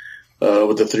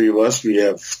 With the three of us, we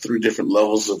have 3 different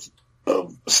levels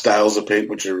of styles of paint,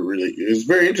 which is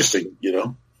very interesting,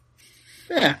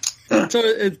 Yeah.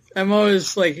 So I'm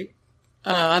always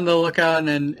on the lookout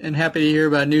and happy to hear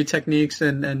about new techniques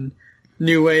and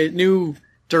new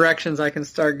directions I can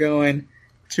start going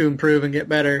to improve and get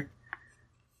better.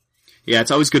 Yeah,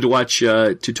 it's always good to watch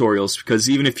tutorials, because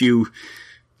even if you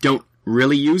don't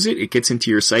really use it, it gets into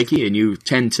your psyche and you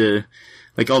tend to,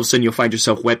 all of a sudden you'll find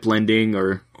yourself wet blending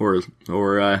or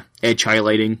edge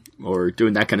highlighting or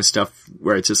doing that kind of stuff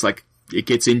where it's just it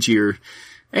gets into your,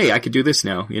 hey, I could do this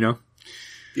now,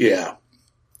 Yeah.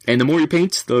 And the more you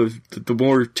paint, the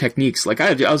more techniques.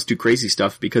 I always do crazy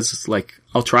stuff because it's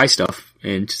I'll try stuff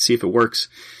and see if it works.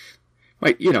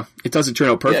 It doesn't turn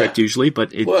out perfect usually, but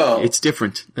it's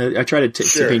different. I try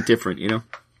to paint different,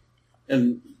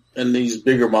 And And these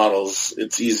bigger models,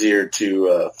 it's easier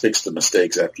to fix the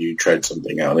mistakes after you tried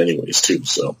something out anyways, too.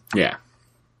 So yeah.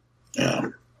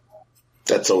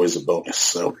 That's always a bonus.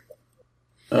 So,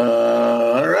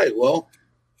 all right. Well,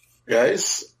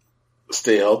 guys,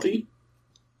 stay healthy.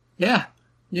 Yeah,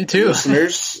 you too.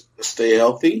 Listeners, stay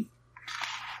healthy.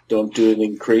 Don't do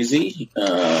anything crazy.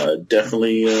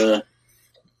 Definitely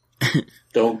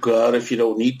don't go out if you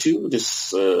don't need to.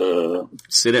 Just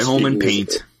sit at home and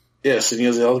paint. Sitting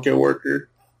as a healthcare worker,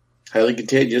 highly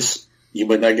contagious. You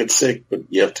might not get sick, but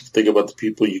you have to think about the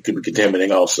people you could be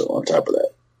contaminating also on top of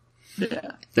that.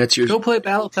 Yeah. That's your... Go play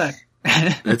Battletech.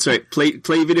 That's right. Play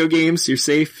video games. You're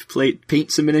safe.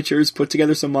 Paint some miniatures. Put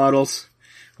together some models.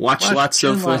 Watch lots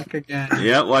of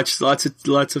watch lots of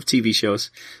TV shows.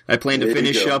 I plan to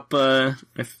finish up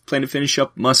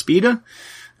Mospeada.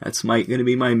 That's going to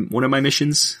be one of my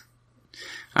missions.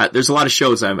 There's a lot of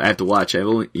shows I have to watch.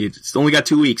 It's only got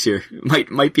 2 weeks here.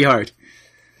 It might be hard.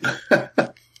 All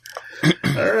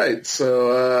right,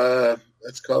 so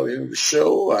let's call the end of the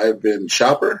show. I've been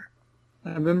Chopper.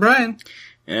 I've been Brian.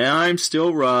 And I'm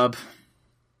still Rob.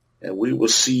 And we will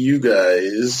see you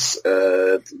guys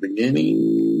at the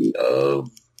beginning of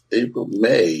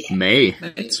May. May.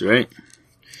 That's right.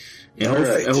 And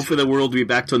hopefully the world will be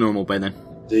back to normal by then.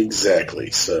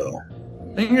 Exactly. So,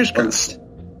 fingers crossed.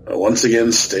 Once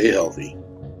again, stay healthy.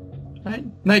 All right.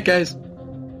 Night, guys.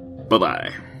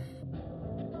 Bye-bye.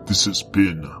 This has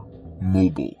been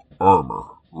Mobile Armor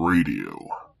Radio.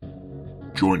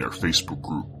 Join our Facebook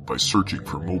group by searching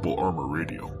for Mobile Armor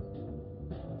Radio.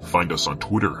 Find us on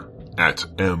Twitter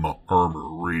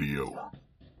 @MArmorRadio.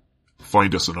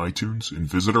 Find us on iTunes and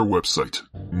visit our website,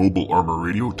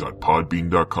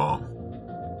 mobilearmorradio.podbean.com.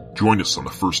 Join us on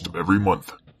the first of every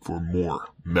month for more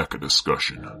mecha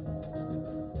discussion.